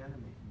his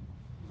enemy.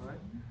 Right?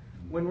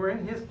 When we're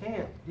in his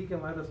camp, he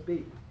can let us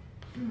be.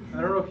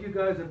 I don't know if you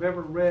guys have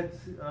ever read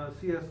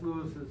C.S.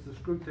 Lewis's The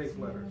Screwtape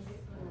Letters.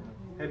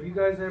 Have you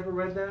guys ever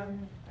read that?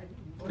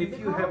 If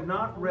you have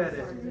not read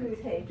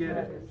it, get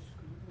it.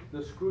 The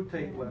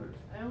Screwtape Letters.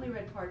 I only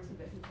read parts of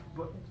it.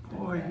 But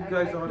boy, you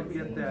guys ought to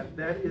get that.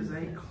 That is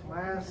a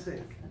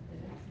classic.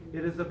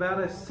 It is about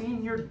a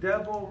senior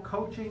devil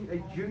coaching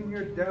a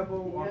junior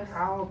devil on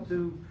how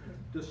to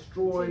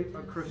destroy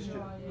a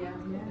Christian.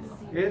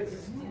 It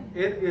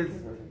is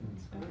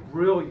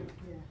brilliant.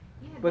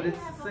 Yeah, But they it's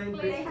have the a same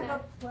play thing. They have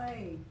that- a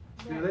play.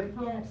 Do that they?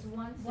 comes Yes,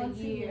 once once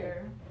a a year.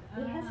 year.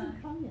 It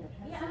hasn't come yet,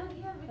 Yeah, has it?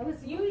 yeah, I was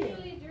because looking.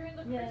 usually during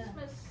the Yeah.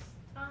 Christmas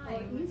Or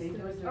time.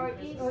 Easter. Or Or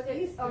Easter, Or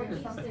Easter or Easter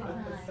sometimes.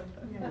 time.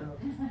 Yeah.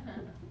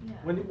 Yeah.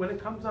 When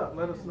it comes up,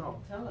 let us know.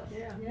 Tell us.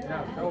 Yeah,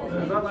 tell us.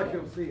 It's not like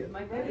you'll see it.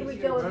 My Maybe we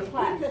baby's go here. as a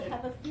class. We could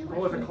have a few.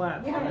 Go as a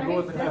class. Yeah, Go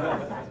as a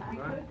right. class.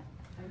 Right?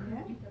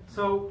 Yeah.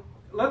 So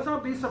let's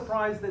not be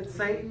surprised that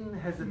Satan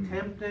has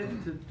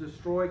attempted to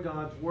destroy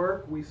God's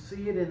work. We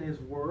see it in his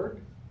word,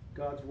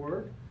 God's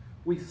word.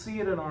 We see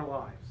it in our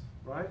lives,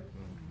 right?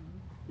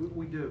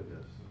 We do.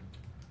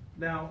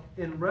 Now,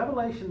 in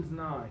Revelations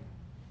 9,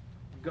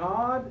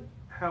 God,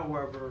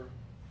 however,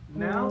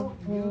 now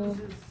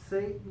uses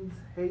Satan's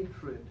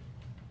hatred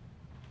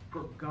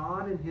for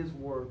God and his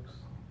works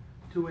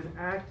to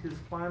enact his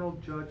final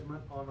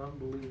judgment on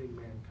unbelieving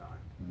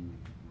mankind.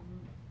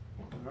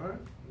 All right?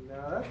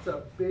 Now, that's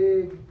a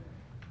big...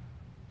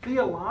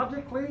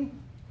 Theologically,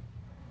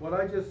 what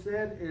I just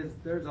said is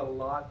there's a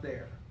lot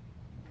there.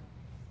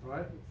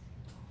 Right?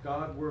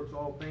 God works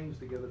all things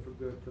together for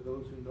good for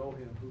those who know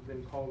him, who've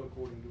been called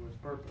according to his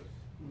purpose.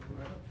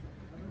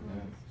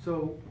 Right?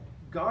 So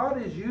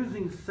God is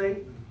using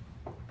Satan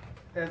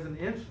as an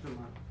instrument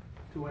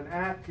to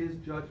enact his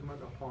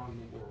judgment upon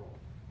the world.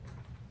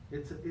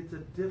 It's a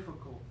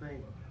difficult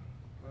thing.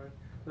 Right?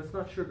 Let's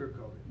not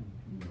sugarcoat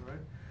it. All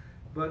right?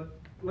 But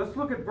let's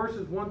look at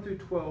verses 1 through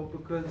 12,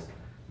 because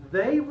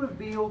they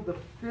reveal the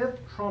fifth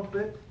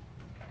trumpet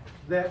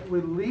that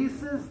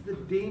releases the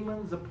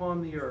demons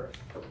upon the earth.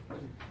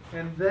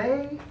 And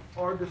they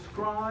are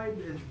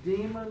described as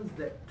demons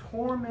that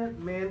torment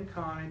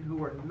mankind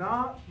who are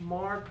not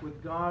marked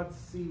with God's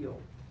seal.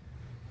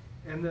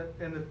 And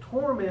the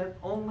torment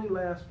only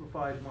lasts for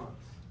 5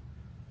 months.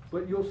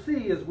 But you'll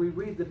see as we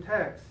read the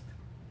text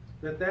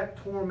that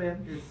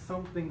torment is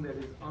something that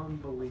is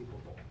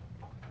unbelievable.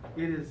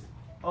 It is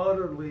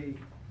utterly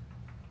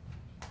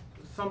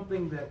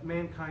something that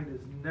mankind has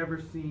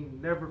never seen,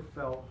 never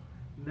felt,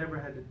 never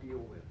had to deal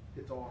with.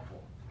 It's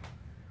awful.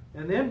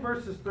 And then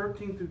verses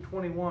 13 through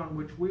 21,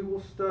 which we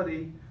will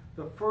study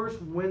the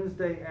first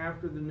Wednesday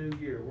after the new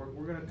year.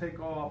 We're going to take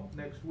off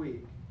next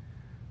week.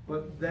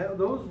 But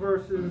those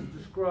verses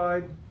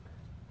describe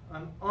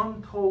an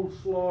untold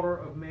slaughter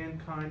of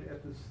mankind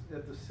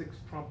at the sixth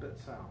trumpet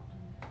sound.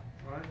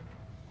 Right?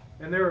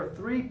 And there are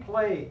 3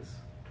 plagues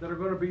that are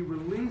going to be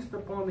released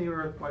upon the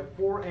earth by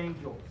 4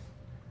 angels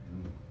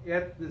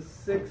at the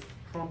 6th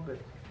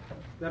trumpet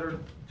that are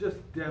just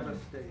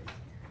devastating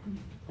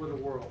for the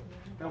world.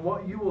 And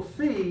what you will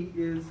see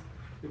is,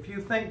 if you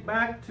think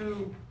back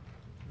to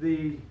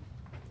the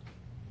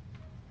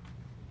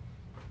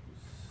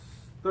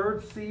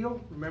 3rd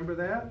seal, remember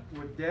that,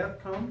 where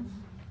death comes?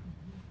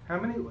 How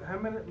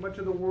much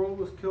of the world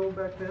was killed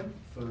back then?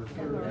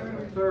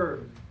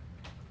 Third.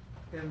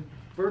 And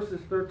verses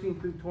 13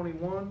 through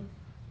 21,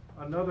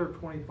 another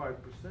 25%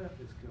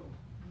 is killed.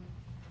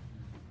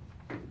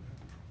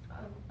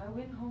 I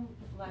went home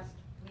last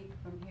week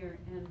from here,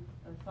 and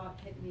a thought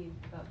hit me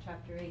about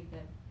chapter 8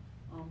 that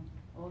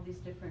all these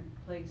different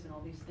plagues and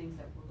all these things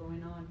that were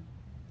going on.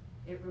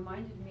 It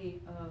reminded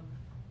me of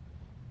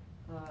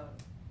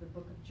the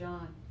book of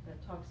John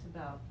that talks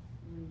about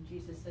when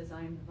Jesus says,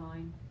 "I am the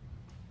vine,"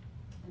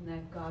 and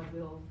that God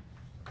will,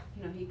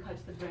 he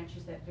cuts the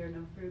branches that bear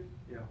no fruit.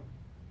 Yeah.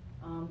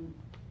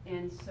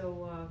 And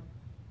so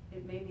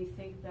it made me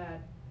think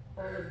that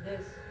all of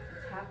this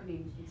that's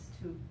happening is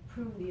to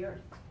prune the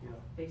earth. Yeah.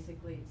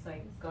 Basically, it's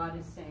like God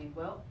is saying,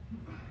 well,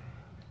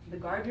 the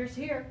gardener's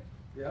here,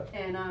 Yep.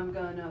 and I'm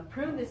going to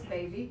prune this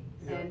baby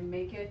Yeah. and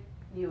make it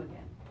new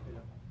again.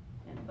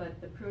 Yeah.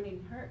 But the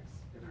pruning hurts.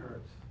 It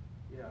hurts.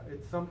 Yeah,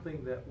 it's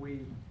something that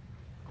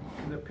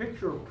the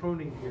picture of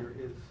pruning here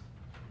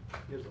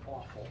is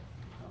awful.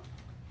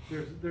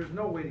 There's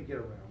no way to get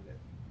around it.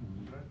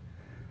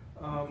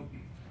 Right?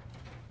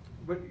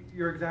 But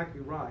you're exactly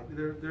right.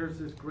 There's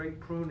this great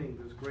pruning,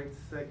 this great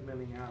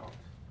segmenting out.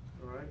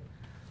 All right.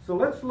 So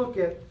let's look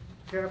at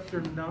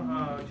chapter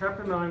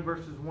 9,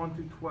 verses 1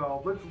 through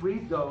 12. Let's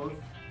read those,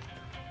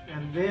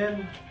 and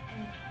then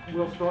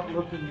we'll start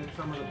looking at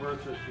some of the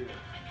verses here.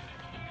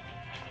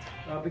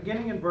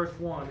 Beginning in verse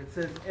 1, it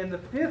says, "And the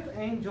 5th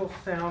angel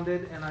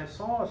sounded, and I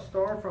saw a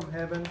star from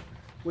heaven,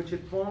 which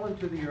had fallen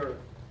to the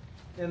earth.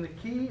 And the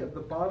key of the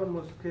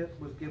bottomless pit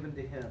was given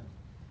to him.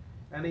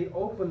 And he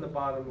opened the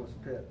bottomless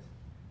pit.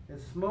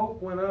 and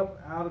smoke went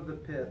up out of the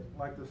pit,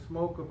 like the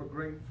smoke of a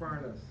great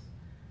furnace.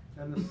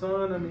 And the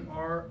sun and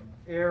the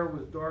air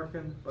was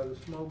darkened by the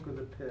smoke of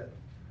the pit.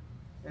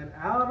 And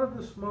out of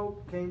the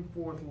smoke came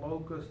forth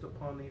locusts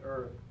upon the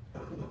earth,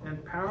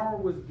 and power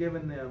was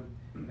given them,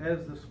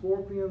 as the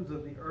scorpions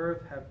of the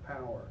earth have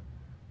power.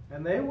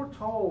 And they were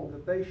told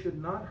that they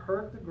should not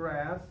hurt the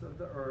grass of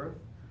the earth,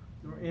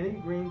 nor any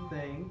green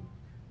thing,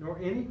 nor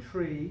any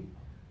tree,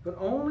 but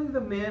only the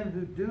men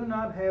who do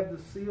not have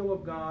the seal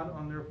of God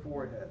on their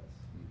foreheads.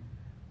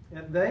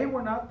 And they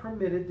were not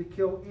permitted to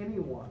kill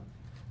anyone,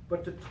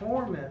 but to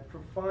torment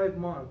for 5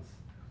 months.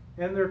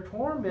 And their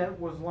torment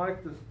was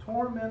like the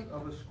torment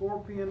of a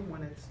scorpion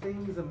when it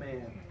stings a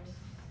man.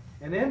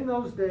 And in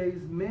those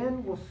days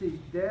men will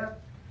seek death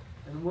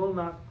and will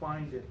not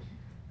find it.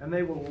 And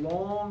they will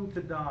long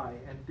to die,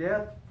 and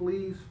death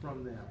flees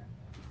from them.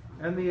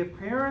 And the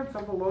appearance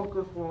of the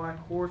locusts were like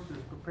horses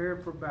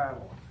prepared for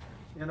battle.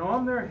 And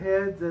on their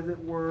heads, as it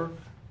were,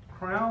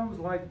 crowns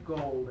like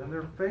gold, and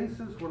their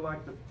faces were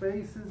like the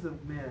faces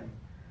of men.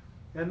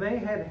 And they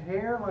had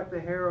hair like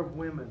the hair of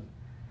women,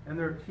 and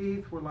their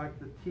teeth were like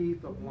the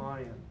teeth of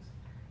lions.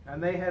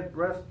 And they had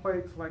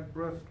breastplates like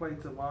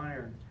breastplates of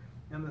iron,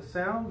 and the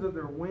sounds of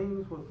their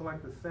wings was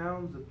like the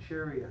sounds of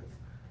chariots,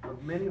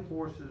 of many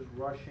horses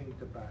rushing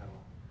to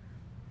battle.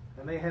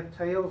 And they had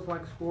tails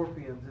like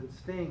scorpions and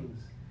stings,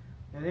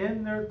 and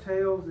in their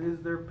tails is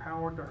their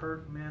power to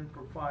hurt men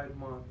for 5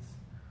 months.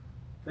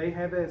 They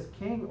have as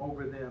king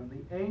over them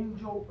the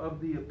angel of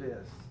the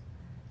abyss.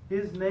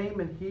 His name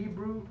in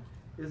Hebrew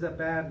is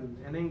Abaddon,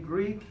 and in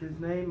Greek his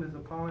name is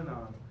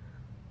Apollyon.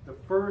 The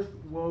first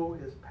woe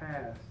is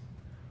past.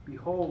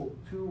 Behold,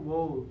 2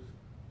 woes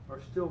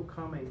are still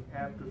coming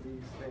after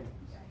these things.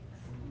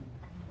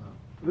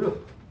 Ugh.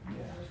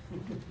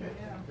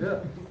 Yeah.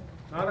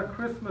 Not a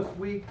Christmas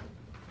week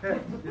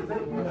text, is it?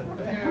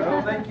 I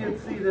don't think you'd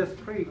see this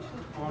preached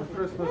on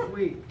Christmas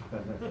week.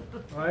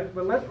 Right?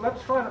 But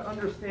let's try to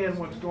understand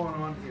what's going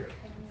on here.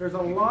 There's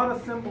a lot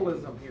of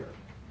symbolism here.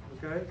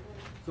 Okay?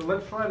 So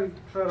let's try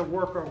to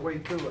work our way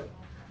through it.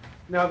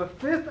 Now the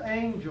 5th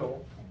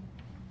angel,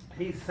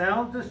 he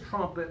sounds his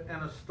trumpet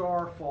and a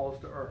star falls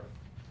to earth.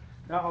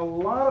 Now a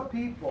lot of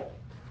people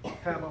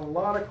have a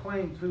lot of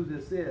claims who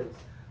this is,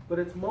 but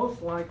it's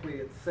most likely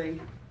it's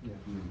Satan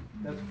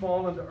that's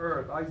fallen to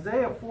earth.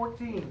 Isaiah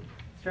 14,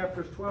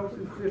 chapters 12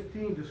 through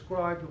 15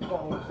 describe the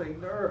fall of Satan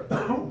to earth.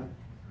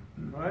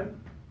 Right?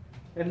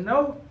 And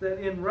note that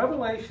in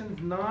Revelations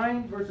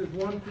 9, verses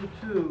 1 through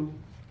 2,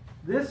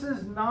 this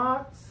is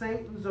not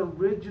Satan's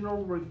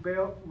original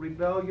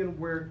rebellion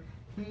where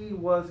he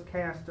was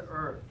cast to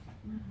earth.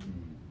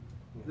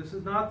 This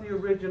is not the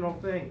original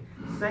thing.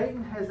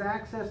 Satan has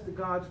access to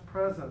God's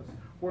presence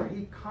where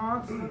he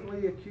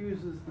constantly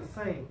accuses the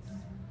saints.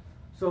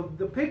 So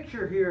the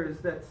picture here is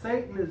that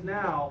Satan is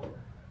now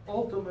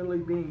ultimately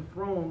being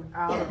thrown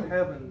out of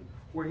heaven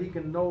where he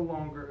can no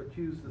longer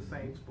accuse the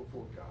saints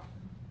before God.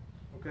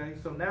 Okay,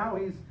 so now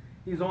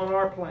he's on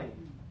our plane.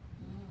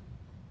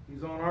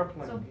 He's on our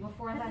plane. So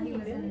before that he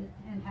was in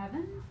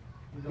heaven?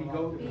 He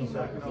goes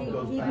back and He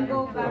goes can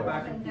go back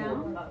back and and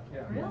forth. down?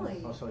 Yeah.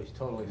 Really? Oh, so he's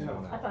totally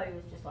thrown I out. thought he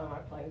was just on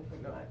our plane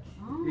pretty much.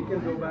 Oh. He can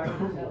go back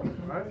and forth,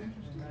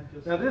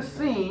 right? Now this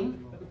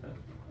scene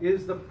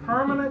is the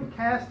permanent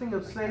casting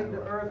of Satan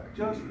to earth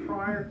just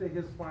prior to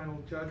his final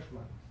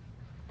judgment.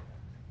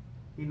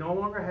 He no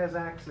longer has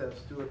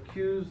access to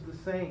accuse the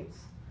saints.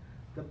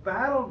 The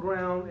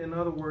battleground, in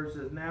other words,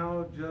 is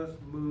now just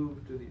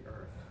moved to the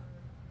earth.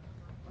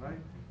 Right?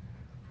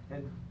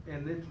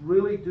 And it's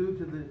really due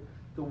to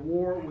the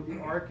war with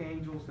the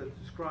archangels that's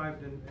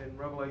described in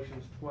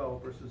Revelations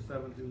 12, verses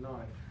 7 through 9.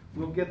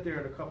 We'll get there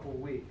in a couple of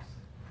weeks.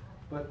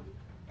 But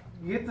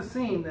you get the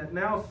scene that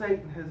now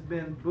Satan has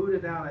been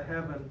booted out of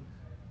heaven,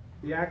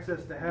 the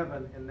access to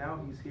heaven, and now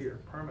he's here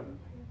permanently.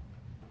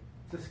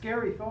 It's a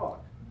scary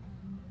thought.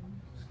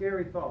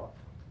 Scary thought,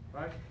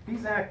 right?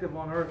 He's active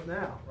on earth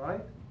now,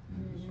 right?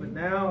 But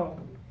now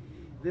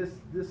this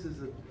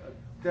is a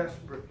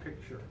desperate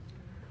picture.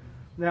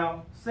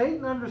 Now,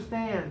 Satan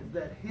understands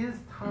that his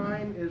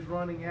time is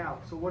running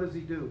out. So what does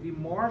he do? He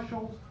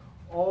marshals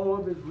all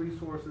of his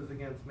resources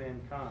against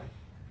mankind.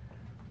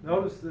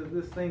 Notice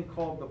this thing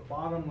called the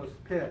bottomless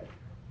pit.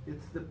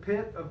 It's the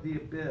pit of the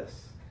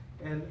abyss.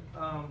 And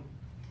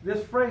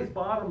this phrase,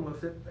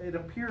 bottomless, it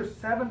appears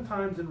 7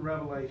 times in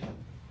Revelation.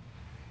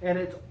 And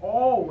it's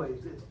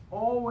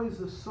always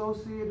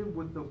associated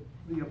with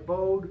the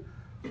abode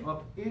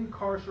of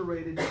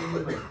incarcerated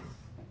demons.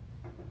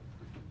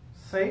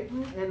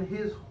 Satan and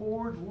his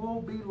hordes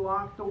will be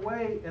locked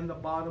away in the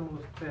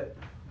bottomless pit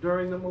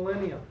during the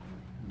millennium.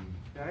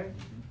 Okay?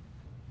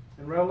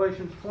 In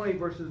Revelation 20,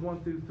 verses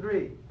 1 through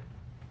 3.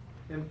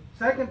 In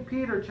 2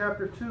 Peter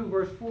chapter 2,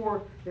 verse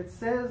 4, it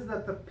says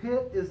that the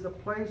pit is the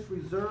place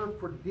reserved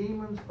for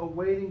demons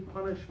awaiting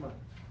punishment.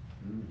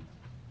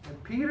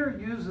 And Peter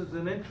uses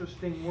an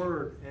interesting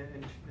word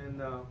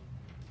in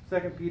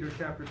 2 Peter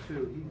chapter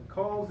 2. He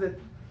calls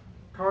it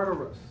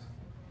Tartarus.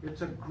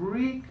 It's a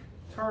Greek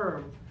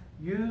term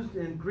used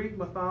in Greek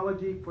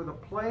mythology for the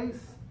place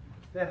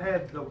that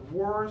had the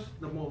worst,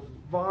 the most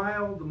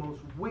vile, the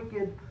most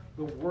wicked,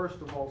 the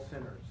worst of all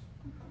sinners.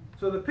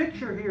 So the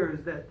picture here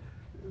is that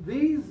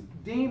these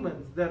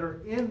demons that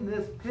are in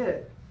this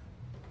pit,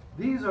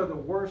 these are the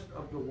worst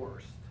of the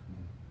worst.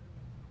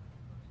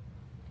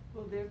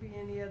 Will there be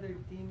any other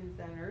demons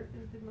on earth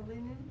in the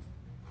millennium?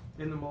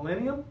 In the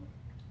millennium?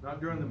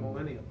 Not during the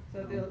millennium. So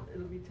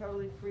it'll be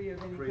totally free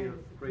of any Free kind of,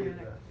 of free of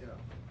satanic. that,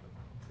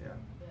 yeah.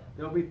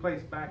 They'll be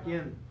placed back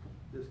in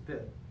this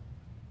pit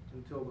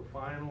until the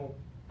final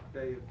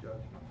day of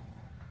judgment.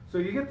 So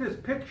you get this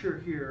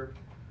picture here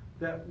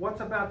that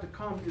what's about to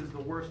come is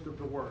the worst of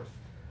the worst.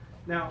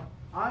 Now,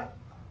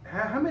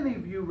 how many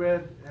of you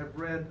have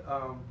read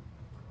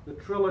the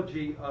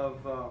trilogy of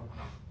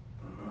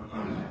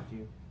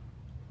Matthew.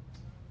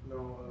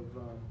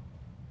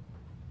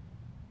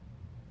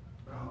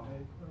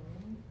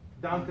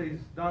 Dante's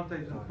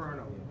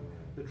Inferno,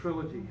 the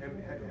trilogy.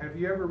 Have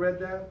you ever read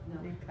that?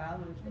 In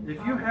college.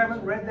 If you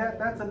haven't read that,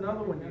 that's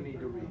another one you need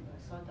to read.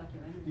 I saw a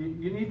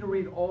documentary. You need to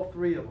read all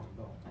three of them,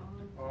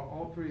 though.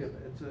 All three of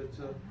them. It's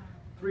a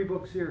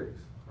 3-book series,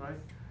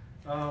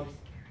 right?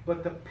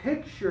 But the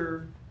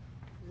picture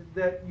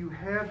that you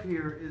have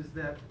here is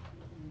that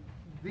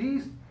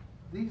these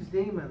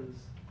demons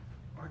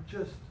are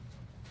just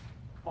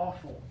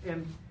awful.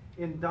 And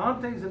in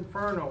Dante's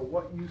Inferno,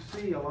 what you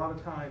see a lot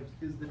of times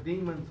is the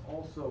demons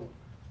also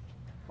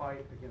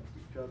fight against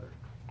each other.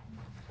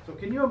 So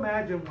can you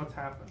imagine what's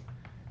happened?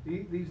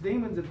 These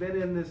demons have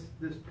been in this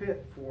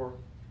pit for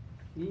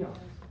eons.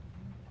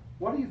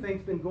 What do you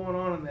think's been going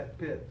on in that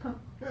pit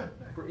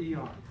for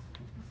eons?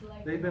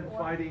 They've been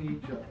fighting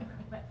each other.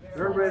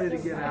 They're ready to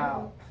get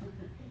out.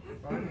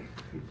 Right?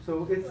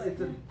 So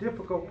it's a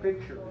difficult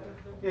picture.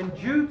 In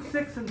Jude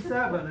 6 and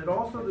 7, it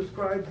also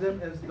describes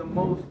them as the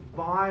most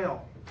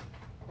vile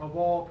of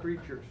all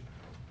creatures.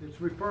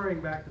 It's referring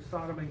back to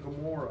Sodom and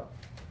Gomorrah.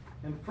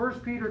 In 1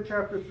 Peter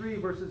chapter 3,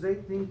 verses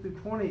 18 through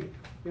 20,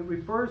 it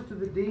refers to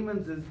the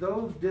demons as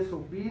those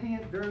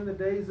disobedient during the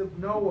days of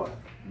Noah,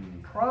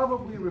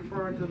 probably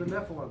referring to the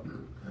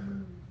Nephilim.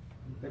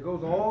 It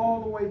goes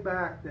all the way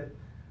back that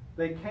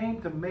they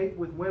came to mate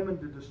with women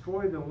to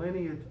destroy the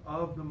lineage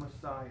of the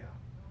Messiah.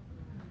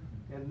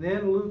 And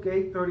then Luke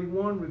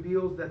 8:31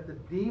 reveals that the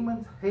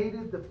demons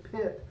hated the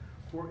pit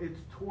for its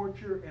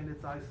torture and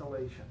its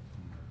isolation.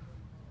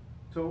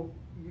 So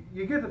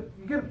you get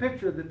a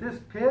picture that this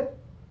pit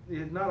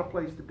is not a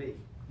place to be,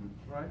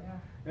 right?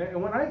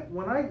 And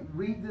when I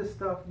read this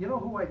stuff, you know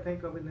who I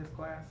think of in this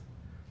class?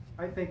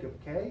 I think of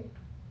Kay,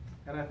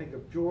 and I think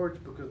of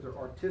George because they're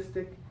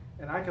artistic,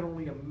 and I can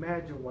only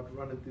imagine what's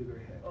running through their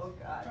heads. Oh,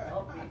 God,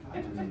 help me.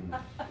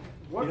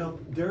 What- You know,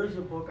 there's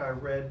a book I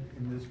read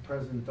in this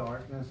present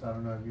darkness. I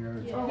don't know if you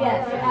ever saw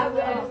Yes, it.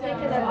 I was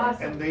thinking of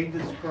awesome. And they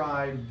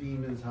describe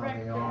demons how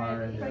they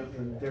are,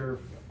 and they're,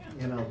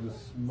 you know, the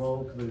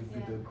smoke,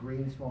 the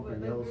green smoke or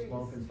yellow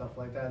smoke and stuff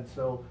like that.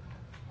 So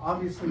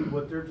obviously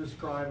what they're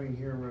describing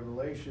here in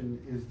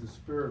Revelation is the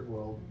spirit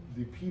world.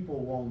 The people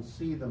won't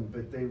see them,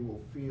 but they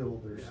will feel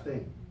their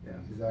sting. Yeah.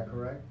 Is that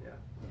correct? Yeah.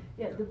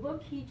 Yeah, the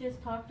book he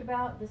just talked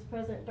about, This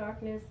Present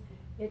Darkness,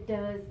 it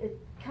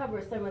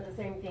covers some of the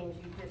same things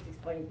you just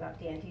explained about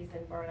Dante's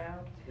Inferno.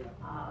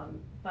 Yeah.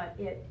 But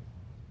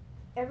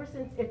ever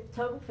since, it's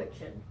total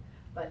fiction,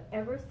 but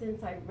ever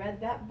since I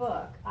read that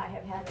book, I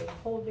have had a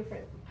whole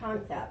different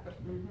concept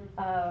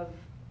of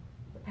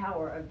the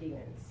power of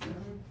demons.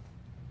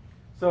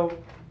 So,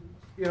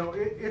 you know,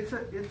 it's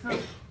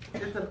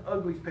an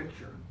ugly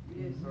picture.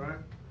 Yes. All right?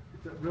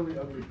 It's a really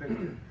ugly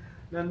picture.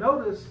 Now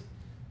notice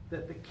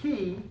that the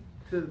key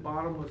to the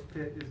bottomless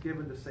pit is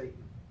given to Satan,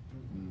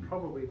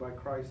 probably by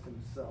Christ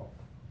himself.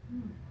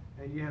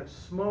 And you have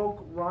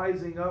smoke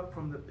rising up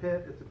from the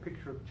pit. It's a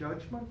picture of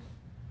judgment.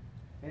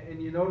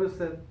 And you notice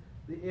that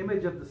the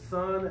image of the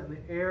sun and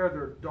the air,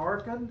 they're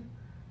darkened,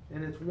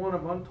 and it's one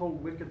of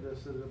untold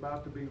wickedness that is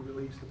about to be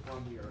released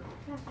upon the earth.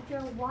 Pastor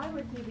Joe, why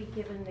would he be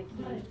given the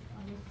key?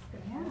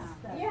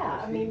 Yeah.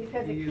 Yeah, I mean,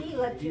 because the He is- key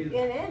lets you he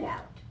is- in and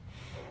out.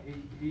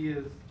 He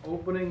is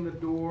opening the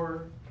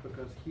door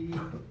because he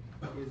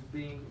is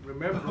being,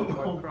 remember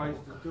what Christ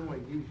is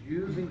doing. He's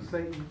using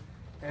Satan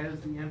as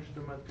the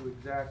instrument to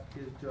exact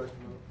his judgment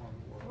upon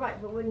the world.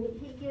 Right, but when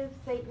he gives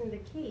Satan the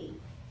key,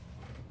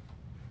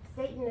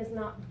 Satan is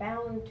not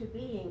bound to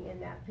being in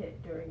that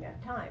pit during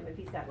that time if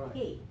he's got the Right.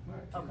 key.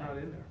 Right, he's Okay. not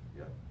in there,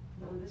 yeah.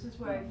 Well, this is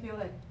where I feel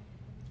like,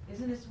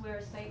 isn't this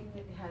where Satan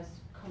has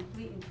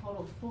complete and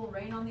total full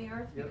reign on the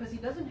earth? Yep. Because he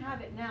doesn't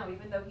have it now,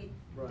 even though he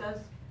Right. does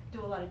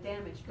do a lot of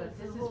damage, but Because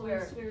this the is Holy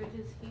where. Spirit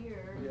is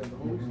here. Yeah, the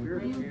Holy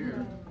Spirit is Bringing here.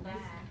 them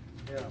back.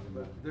 Yeah,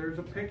 but there's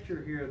a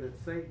picture here that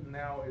Satan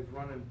now is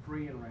running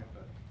free and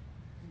rampant.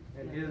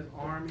 And his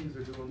armies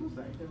are doing the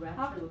same. The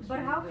How, rapture looks but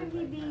really how good could he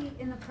right now.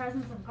 be in the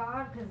presence of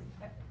God? Because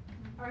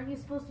aren't you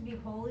supposed to be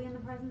holy in the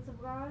presence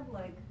of God?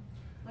 Like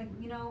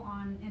you know,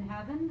 in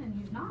heaven, and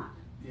he's not.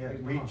 Yeah,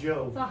 read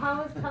Job. So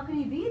how can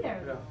he be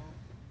there? Yeah.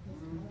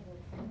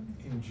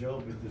 In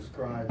Job, it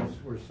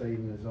describes where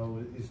Satan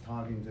is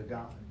talking to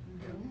God.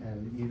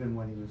 And even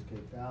when he was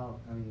kicked out,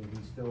 I mean,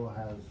 he still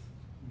has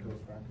goes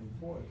back and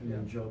forth, and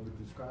then Job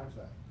describes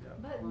that.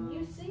 But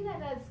you see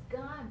that as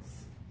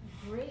God's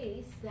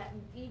grace, that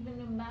even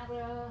no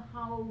matter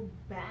how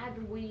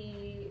bad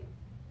we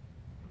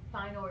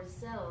find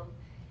ourselves,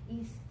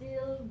 He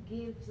still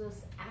gives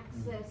us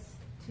access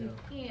to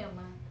Him.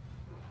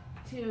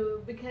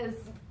 Because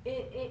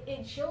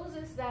it shows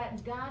us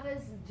that God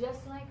is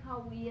just like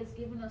how He has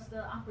given us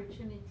the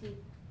opportunity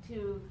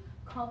to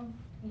come,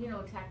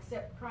 to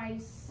accept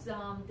Christ's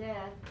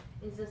death,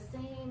 is the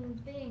same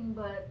thing,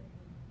 but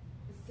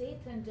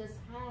Satan just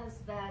has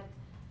that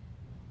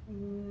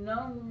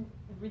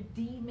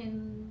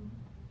non-redeeming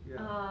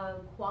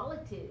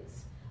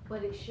qualities.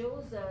 But it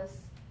shows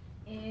us,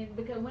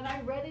 because when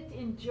I read it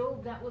in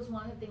Job, that was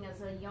one thing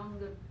as a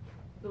younger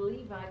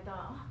believer, I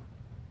thought,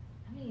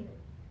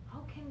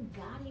 how can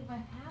God even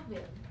have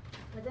him?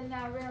 But then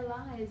I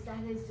realized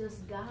that is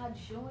just God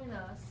showing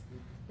us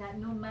that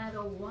no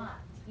matter what,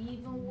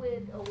 even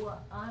with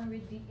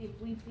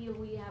if we feel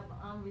we have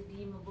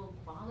unredeemable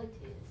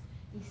qualities,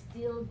 He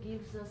still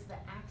gives us the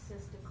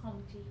access to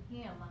come to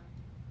Him,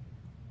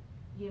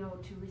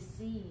 to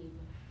receive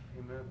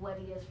what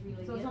He has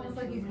really So given it's almost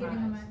to like He's us. giving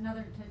them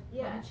another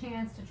a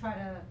chance to try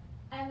to.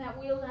 And that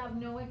we'll have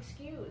no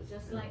excuse,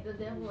 just like the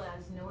devil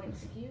has no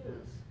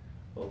excuse.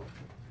 Well,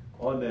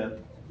 on that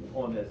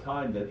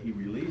time that he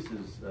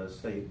releases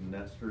Satan,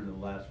 that's during the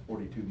last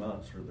 42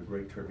 months or the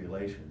Great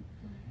Tribulation,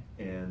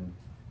 and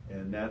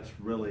that's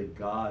really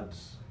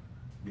God's,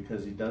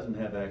 because He doesn't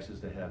have access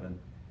to heaven.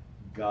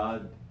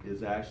 God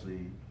is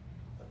actually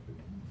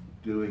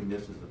doing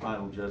this as the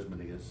final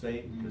judgment against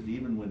Satan, because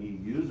even when He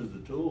uses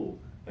a tool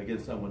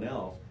against someone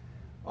else,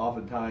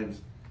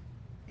 oftentimes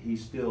He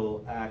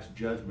still acts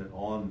judgment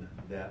on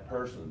that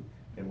person.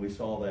 And we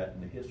saw that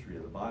in the history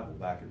of the Bible,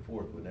 back and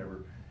forth.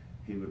 Whenever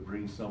He would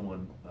bring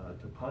someone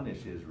to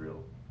punish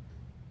Israel,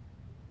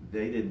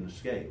 they didn't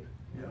escape.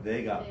 Yeah.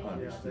 They got They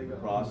punished got through the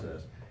punished.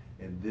 process.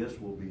 And this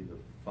will be the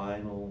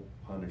final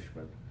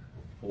punishment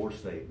for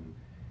Satan,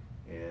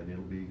 and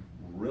it'll be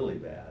really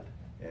bad.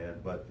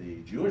 But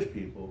the Jewish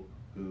people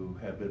who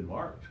have been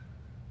marked,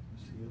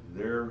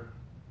 they're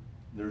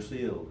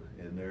sealed,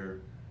 and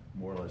they're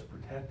more or less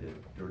protected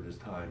during this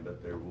time.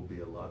 But there will be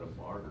a lot of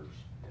martyrs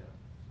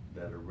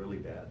that are really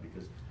bad,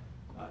 because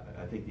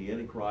I think the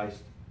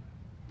Antichrist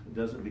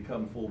doesn't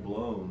become full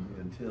blown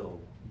until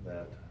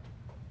that.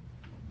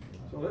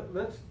 So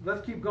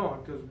let's keep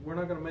going, because we're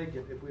not going to make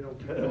it if we don't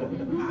keep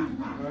going.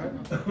 All right?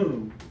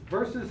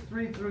 Verses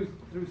 3 through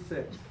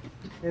 6.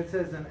 It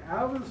says, "And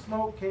out of the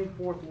smoke came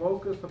forth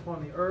locusts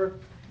upon the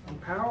earth, and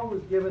power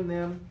was given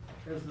them,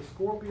 as the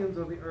scorpions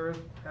of the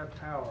earth have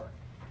power.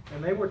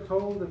 And they were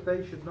told that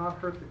they should not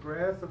hurt the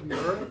grass of the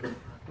earth,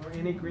 nor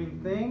any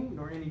green thing,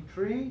 nor any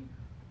tree,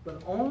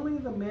 but only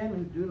the men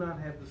who do not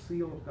have the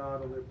seal of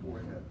God on their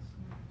foreheads.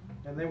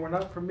 And they were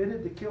not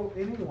permitted to kill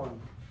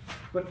anyone,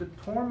 but to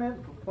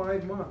torment for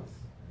 5 months.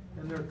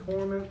 And their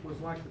torment was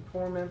like the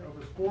torment of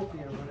a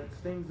scorpion when it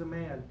stings a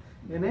man.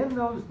 And in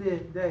those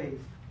days,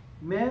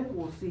 men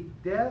will seek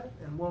death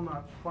and will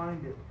not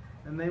find it.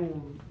 And they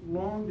will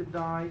long to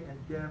die,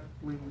 and death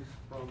flees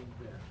from them."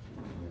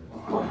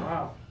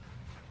 Wow.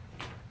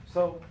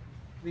 So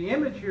the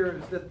image here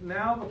is that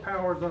now the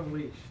power is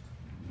unleashed.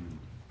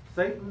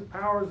 Satan's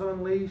power is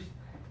unleashed,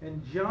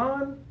 and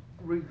John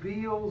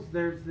reveals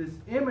there's this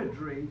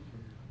imagery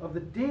of the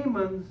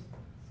demons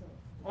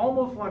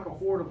almost like a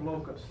horde of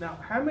locusts. Now,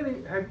 have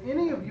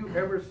any of you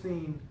ever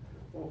seen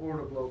a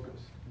horde of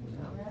locusts?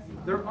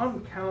 They're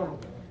uncountable.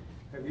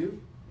 Have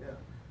you? Yeah.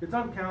 It's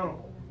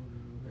uncountable.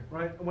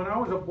 Right? When I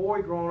was a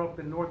boy growing up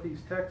in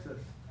Northeast Texas,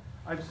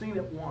 I've seen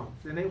it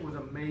once, and it was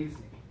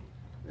amazing.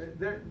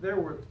 There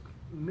were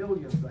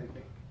millions, I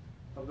think,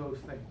 of those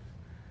things.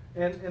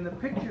 And the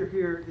picture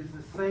here is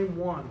the same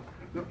one.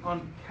 They're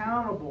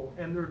uncountable,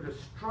 and their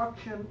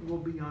destruction will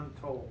be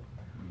untold.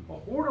 A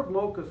horde of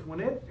locusts, when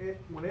it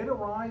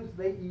arrives,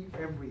 they eat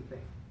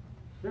everything.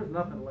 There's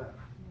nothing left,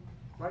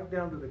 right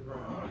down to the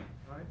ground.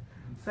 Right?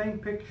 Same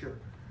picture.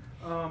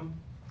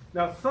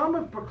 Now, some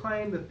have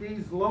proclaimed that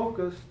these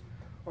locusts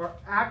are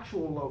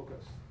actual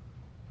locusts.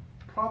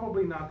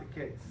 Probably not the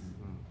case,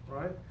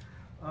 right?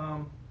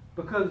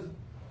 Because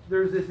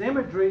there's this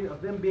imagery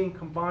of them being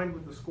combined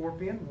with the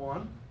scorpion,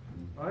 one,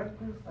 right?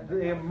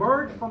 They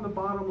emerge from the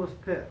bottomless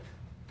pit.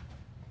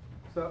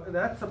 So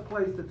that's a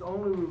place that's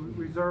only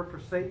reserved for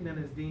Satan and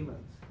his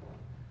demons.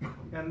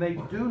 And they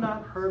do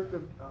not hurt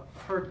the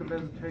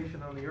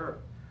vegetation on the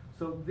earth.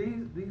 So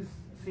these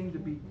seem to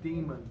be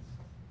demons.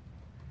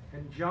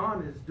 And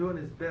John is doing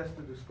his best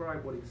to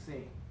describe what he's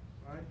seeing,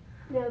 right?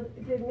 Now,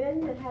 the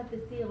men that have the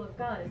seal of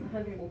God is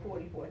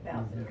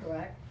 144,000,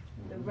 correct?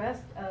 The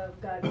rest of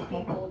God's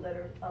people that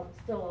are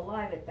still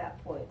alive at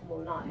that point will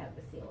not have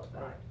the seal of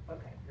God. Right.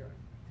 Okay.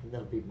 And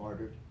they'll be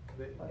martyred.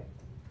 Right.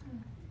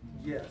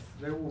 Yes,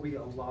 there will be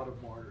a lot of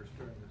martyrs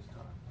during this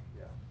time.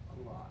 Yeah, a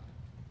lot.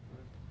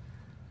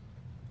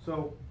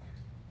 So,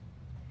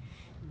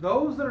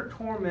 those that are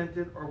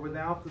tormented are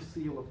without the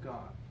seal of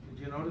God. Did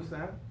you notice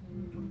that?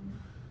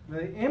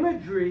 The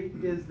imagery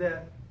is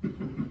that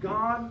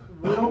God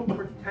will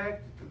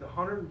protect the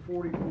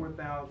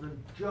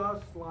 144,000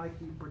 just like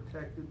he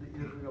protected the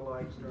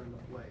Israelites during the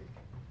plague.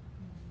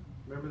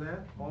 Remember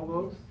that? All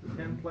those? The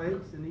 10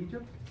 plagues in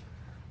Egypt?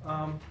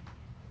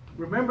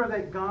 Remember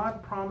that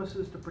God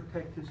promises to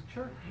protect his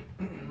church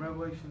in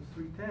Revelation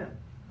 3:10.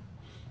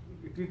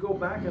 If you go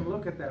back and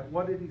look at that,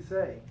 what did he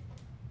say?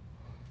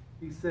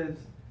 He says,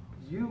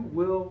 you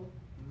will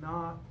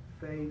not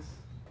face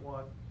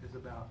what is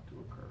about to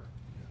occur.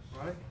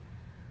 Right?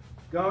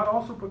 God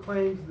also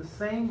proclaims the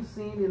same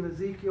scene in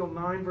Ezekiel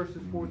 9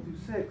 verses 4 through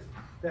 6,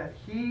 that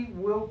he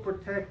will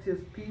protect his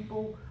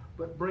people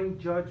but bring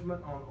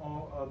judgment on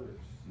all others.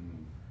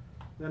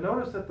 Now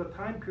notice that the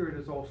time period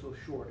is also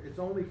short. It's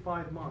only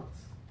 5 months.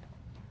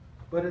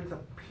 But it's a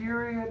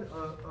period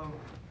of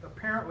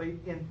apparently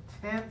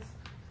intense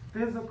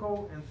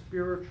physical and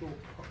spiritual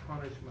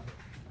punishment.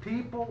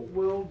 People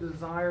will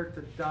desire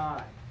to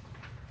die.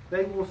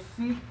 They will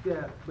seek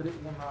death, but it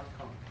will not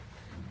come.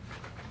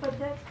 But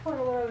that's part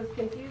of what I was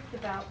confused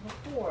about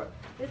before.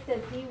 This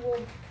says he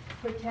will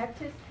protect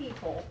his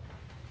people,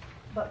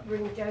 but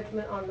bring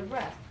judgment on the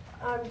rest.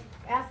 I'm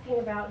asking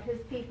about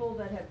his people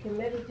that have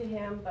committed to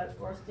him, but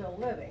are still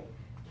living.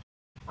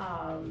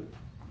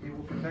 He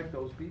will protect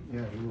those people.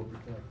 Yeah, he will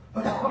protect.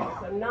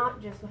 So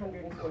not just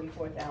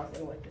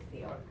 144,000 with the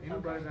seal.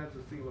 Anybody that has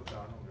a seal of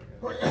God on their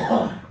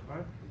head.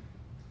 Right?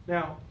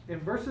 Now, in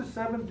verses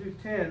 7 through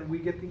 10, we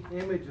get the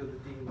image of the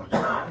demon.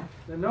 Now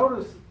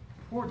notice,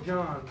 poor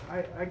John,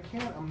 I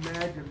can't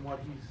imagine what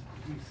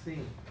he's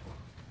seen.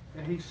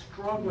 And he's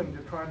struggling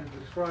to try to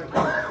describe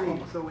what he's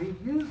seen. So he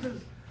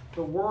uses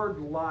the word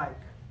like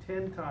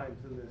 10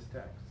 times in this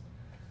text.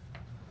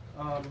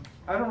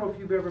 I don't know if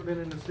you've ever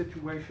been in a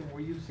situation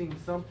where you've seen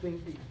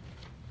something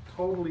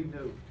totally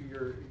new to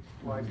your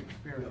life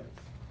experience.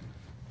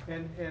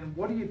 And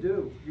what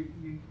do?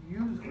 You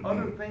use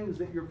other things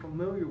that you're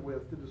familiar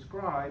with to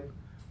describe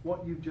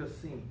what you've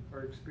just seen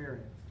or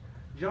experienced.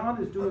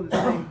 John is doing the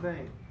same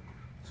thing.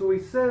 So he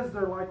says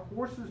they're like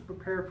horses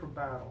prepared for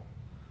battle.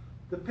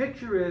 The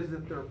picture is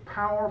that they're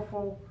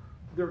powerful,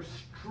 they're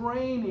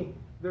straining,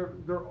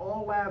 they're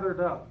all lathered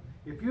up.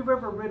 If you've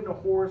ever ridden a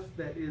horse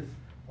that is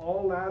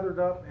all lathered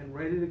up and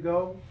ready to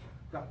go,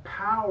 the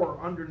power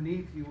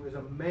underneath you is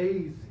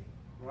amazing,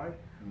 right?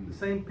 The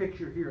same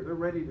picture here. They're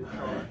ready to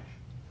charge.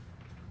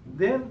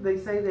 Then they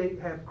say they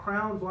have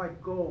crowns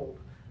like gold.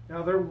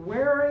 Now they're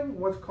wearing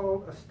what's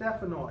called a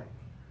stephanoi,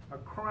 a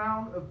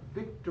crown of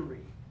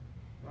victory,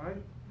 right?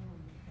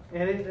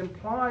 And it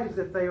implies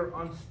that they are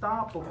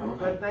unstoppable,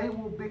 that they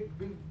will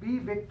be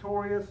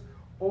victorious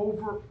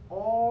over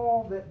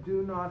all that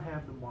do not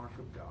have the mark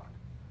of God.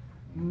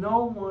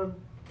 No one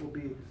will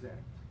be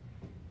exempt.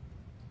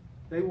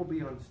 They will be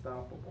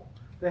unstoppable.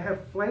 They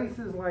have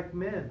faces like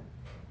men.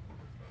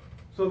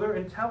 So they're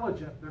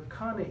intelligent, they're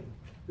cunning,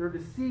 they're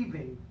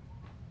deceiving.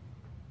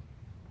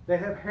 They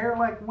have hair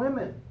like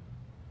women.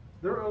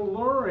 They're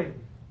alluring,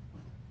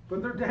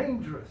 but they're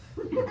dangerous.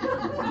 Right?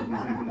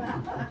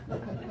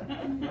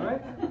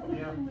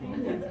 Yeah.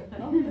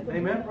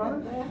 Amen,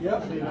 brother?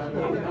 Yep.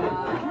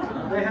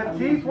 They have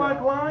teeth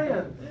like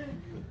lions.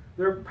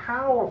 They're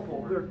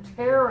powerful, they're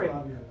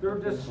tearing, they're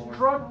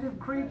destructive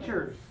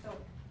creatures.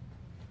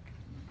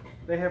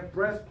 They have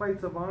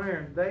breastplates of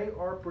iron. They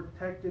are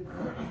protected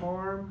from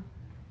harm,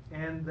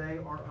 and they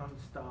are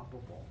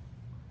unstoppable.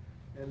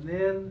 And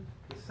then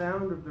the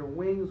sound of their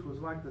wings was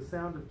like the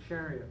sound of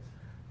chariots.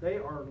 They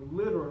are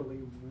literally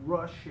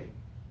rushing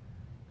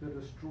to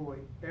destroy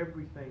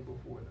everything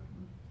before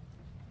them.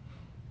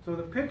 So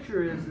the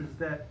picture is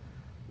that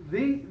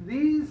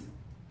these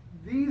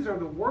are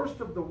the worst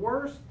of the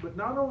worst, but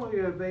not only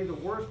are they the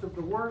worst of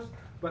the worst,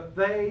 but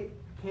they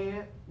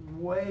can't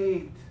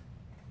wait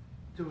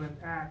to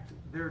enact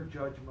their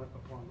judgment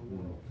upon the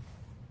world.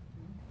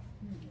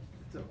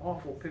 It's an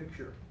awful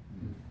picture.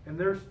 And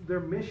their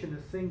mission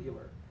is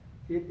singular.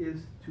 It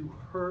is to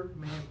hurt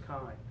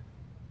mankind.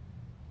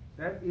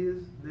 That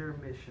is their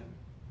mission.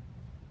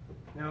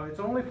 Now, it's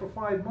only for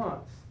 5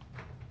 months,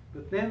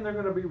 but then they're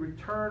going to be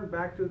returned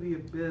back to the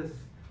abyss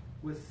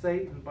with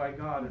Satan by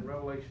God in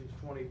Revelation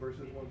 20,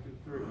 verses 1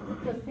 through 3.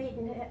 Because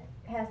Satan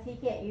he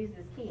can't use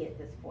his key at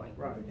this point.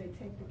 Right. They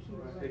take the key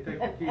Right. away. They take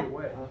the key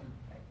away.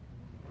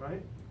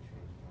 Right?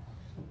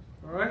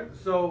 All right,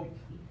 so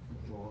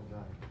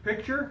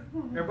picture.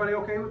 Everybody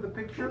okay with the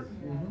picture?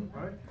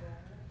 Right?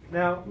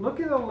 Now, look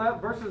at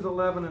verses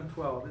 11 and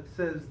 12. It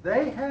says,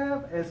 they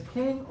have as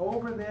king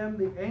over them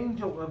the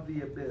angel of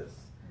the abyss.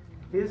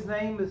 His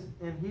name is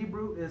in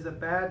Hebrew is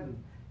Abaddon,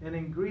 and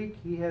in Greek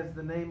he has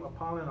the name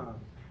Apollonon.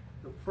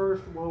 The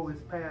first woe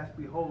is past.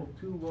 Behold,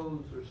 2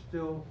 woes are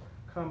still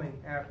coming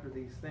after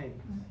these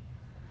things.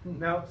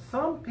 Now,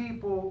 some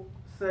people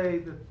say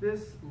that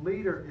this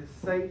leader is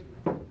Satan.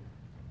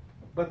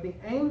 But the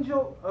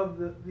angel of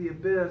the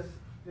abyss,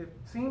 it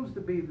seems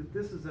to be that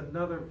this is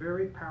another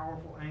very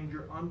powerful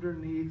angel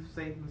underneath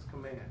Satan's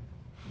command.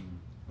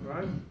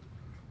 Right?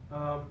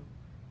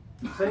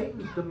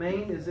 Satan's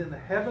domain is in the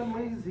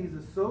heavenlies.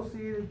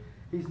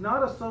 He's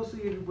not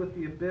associated with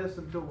the abyss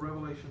until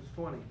Revelation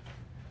 20.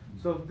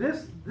 So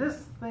this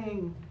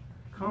thing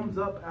comes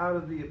up out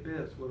of the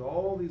abyss with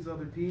all these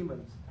other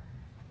demons.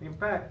 In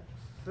fact,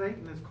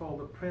 Satan is called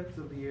the prince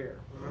of the air.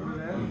 Remember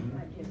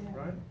that?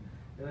 Right?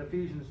 In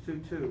Ephesians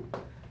 2:2.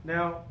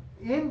 Now,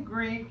 in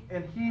Greek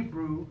and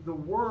Hebrew, the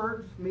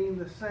words mean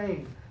the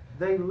same.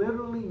 They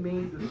literally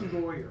mean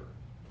destroyer.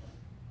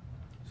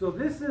 So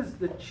this is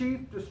the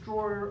chief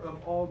destroyer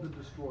of all the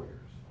destroyers.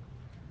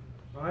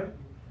 Right?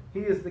 He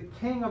is the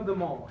king of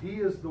them all.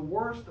 He is the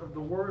worst of the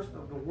worst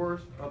of the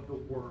worst of the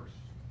worst.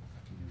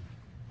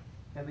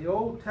 And the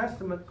Old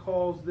Testament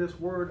calls this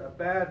word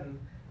Abaddon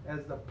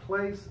as the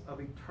place of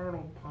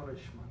eternal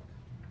punishment.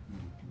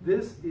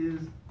 This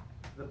is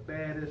the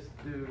baddest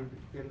dude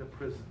in the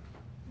prison.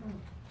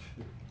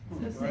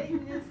 So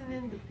Satan isn't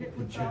in the pit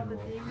with all the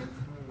demons?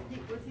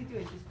 What's he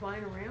doing, just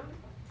flying around?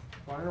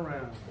 Flying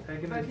around,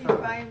 taking But his he's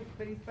time.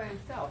 by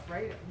himself,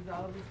 right? With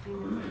all of his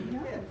demons in the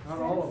pit. Not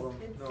all of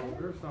them. No,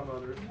 there's some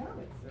others.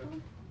 Yeah.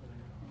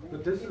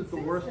 But this is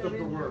the worst of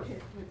the worst.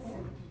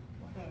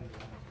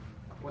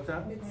 What's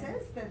that? It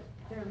says that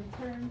they're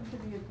returned to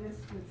the abyss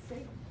with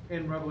Satan.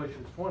 In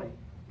Revelation 20.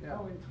 Yeah.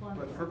 Oh, in 20.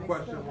 But her So they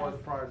question still was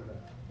have- prior to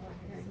that.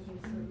 Okay, so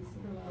he's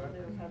still out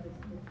there having.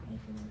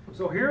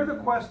 So here are the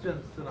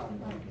questions tonight.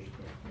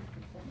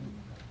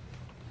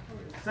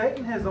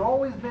 Satan has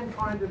always been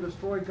trying to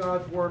destroy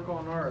God's work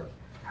on earth.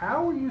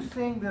 How are you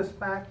seeing this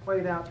fact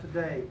played out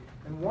today?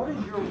 And what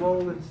is your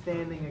role in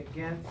standing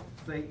against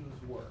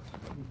Satan's work?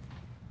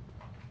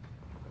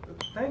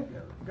 Thank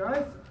you,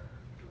 guys.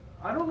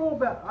 I don't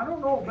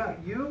know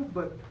about you,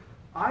 but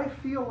I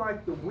feel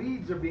like the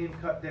weeds are being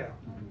cut down.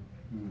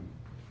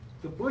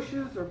 The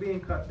bushes are being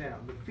cut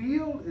down. The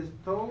field is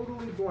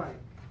totally blank.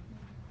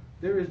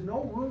 There is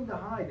no room to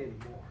hide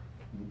anymore.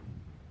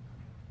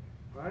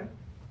 Right?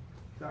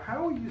 So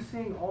how are you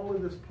seeing all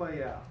of this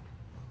play out?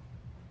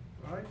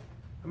 Right?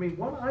 I mean,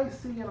 what I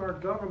see in our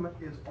government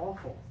is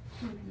awful.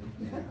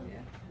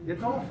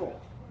 It's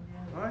awful.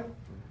 Right?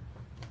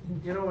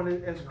 You know,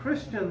 and as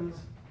Christians,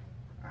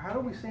 how do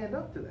we stand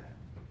up to that?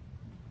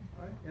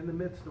 Right? In the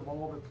midst of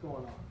all that's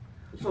going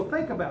on. So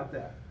think about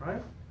that,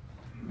 right?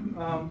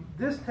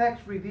 This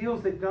text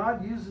reveals that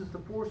God uses the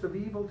force of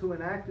evil to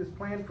enact his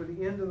plan for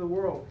the end of the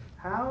world.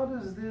 How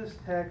does this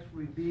text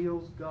reveal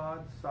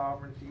God's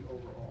sovereignty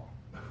over all?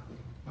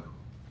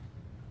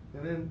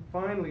 And then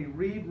finally,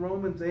 read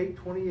Romans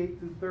 8:28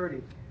 through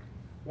 30.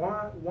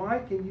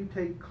 Why can you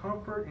take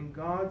comfort in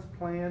God's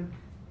plan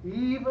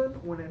even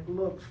when it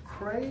looks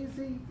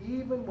crazy,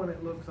 even when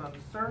it looks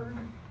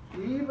uncertain,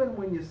 even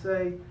when you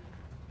say,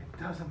 it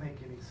doesn't make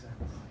any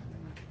sense?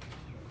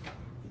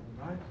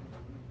 Right?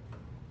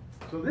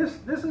 So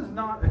this is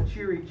not a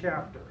cheery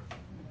chapter.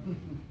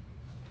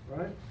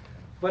 Right?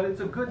 But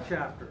it's a good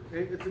chapter.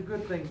 It's a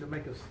good thing to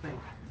make us think.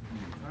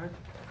 Right?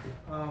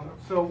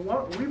 So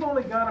we've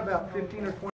only got about 15 or 20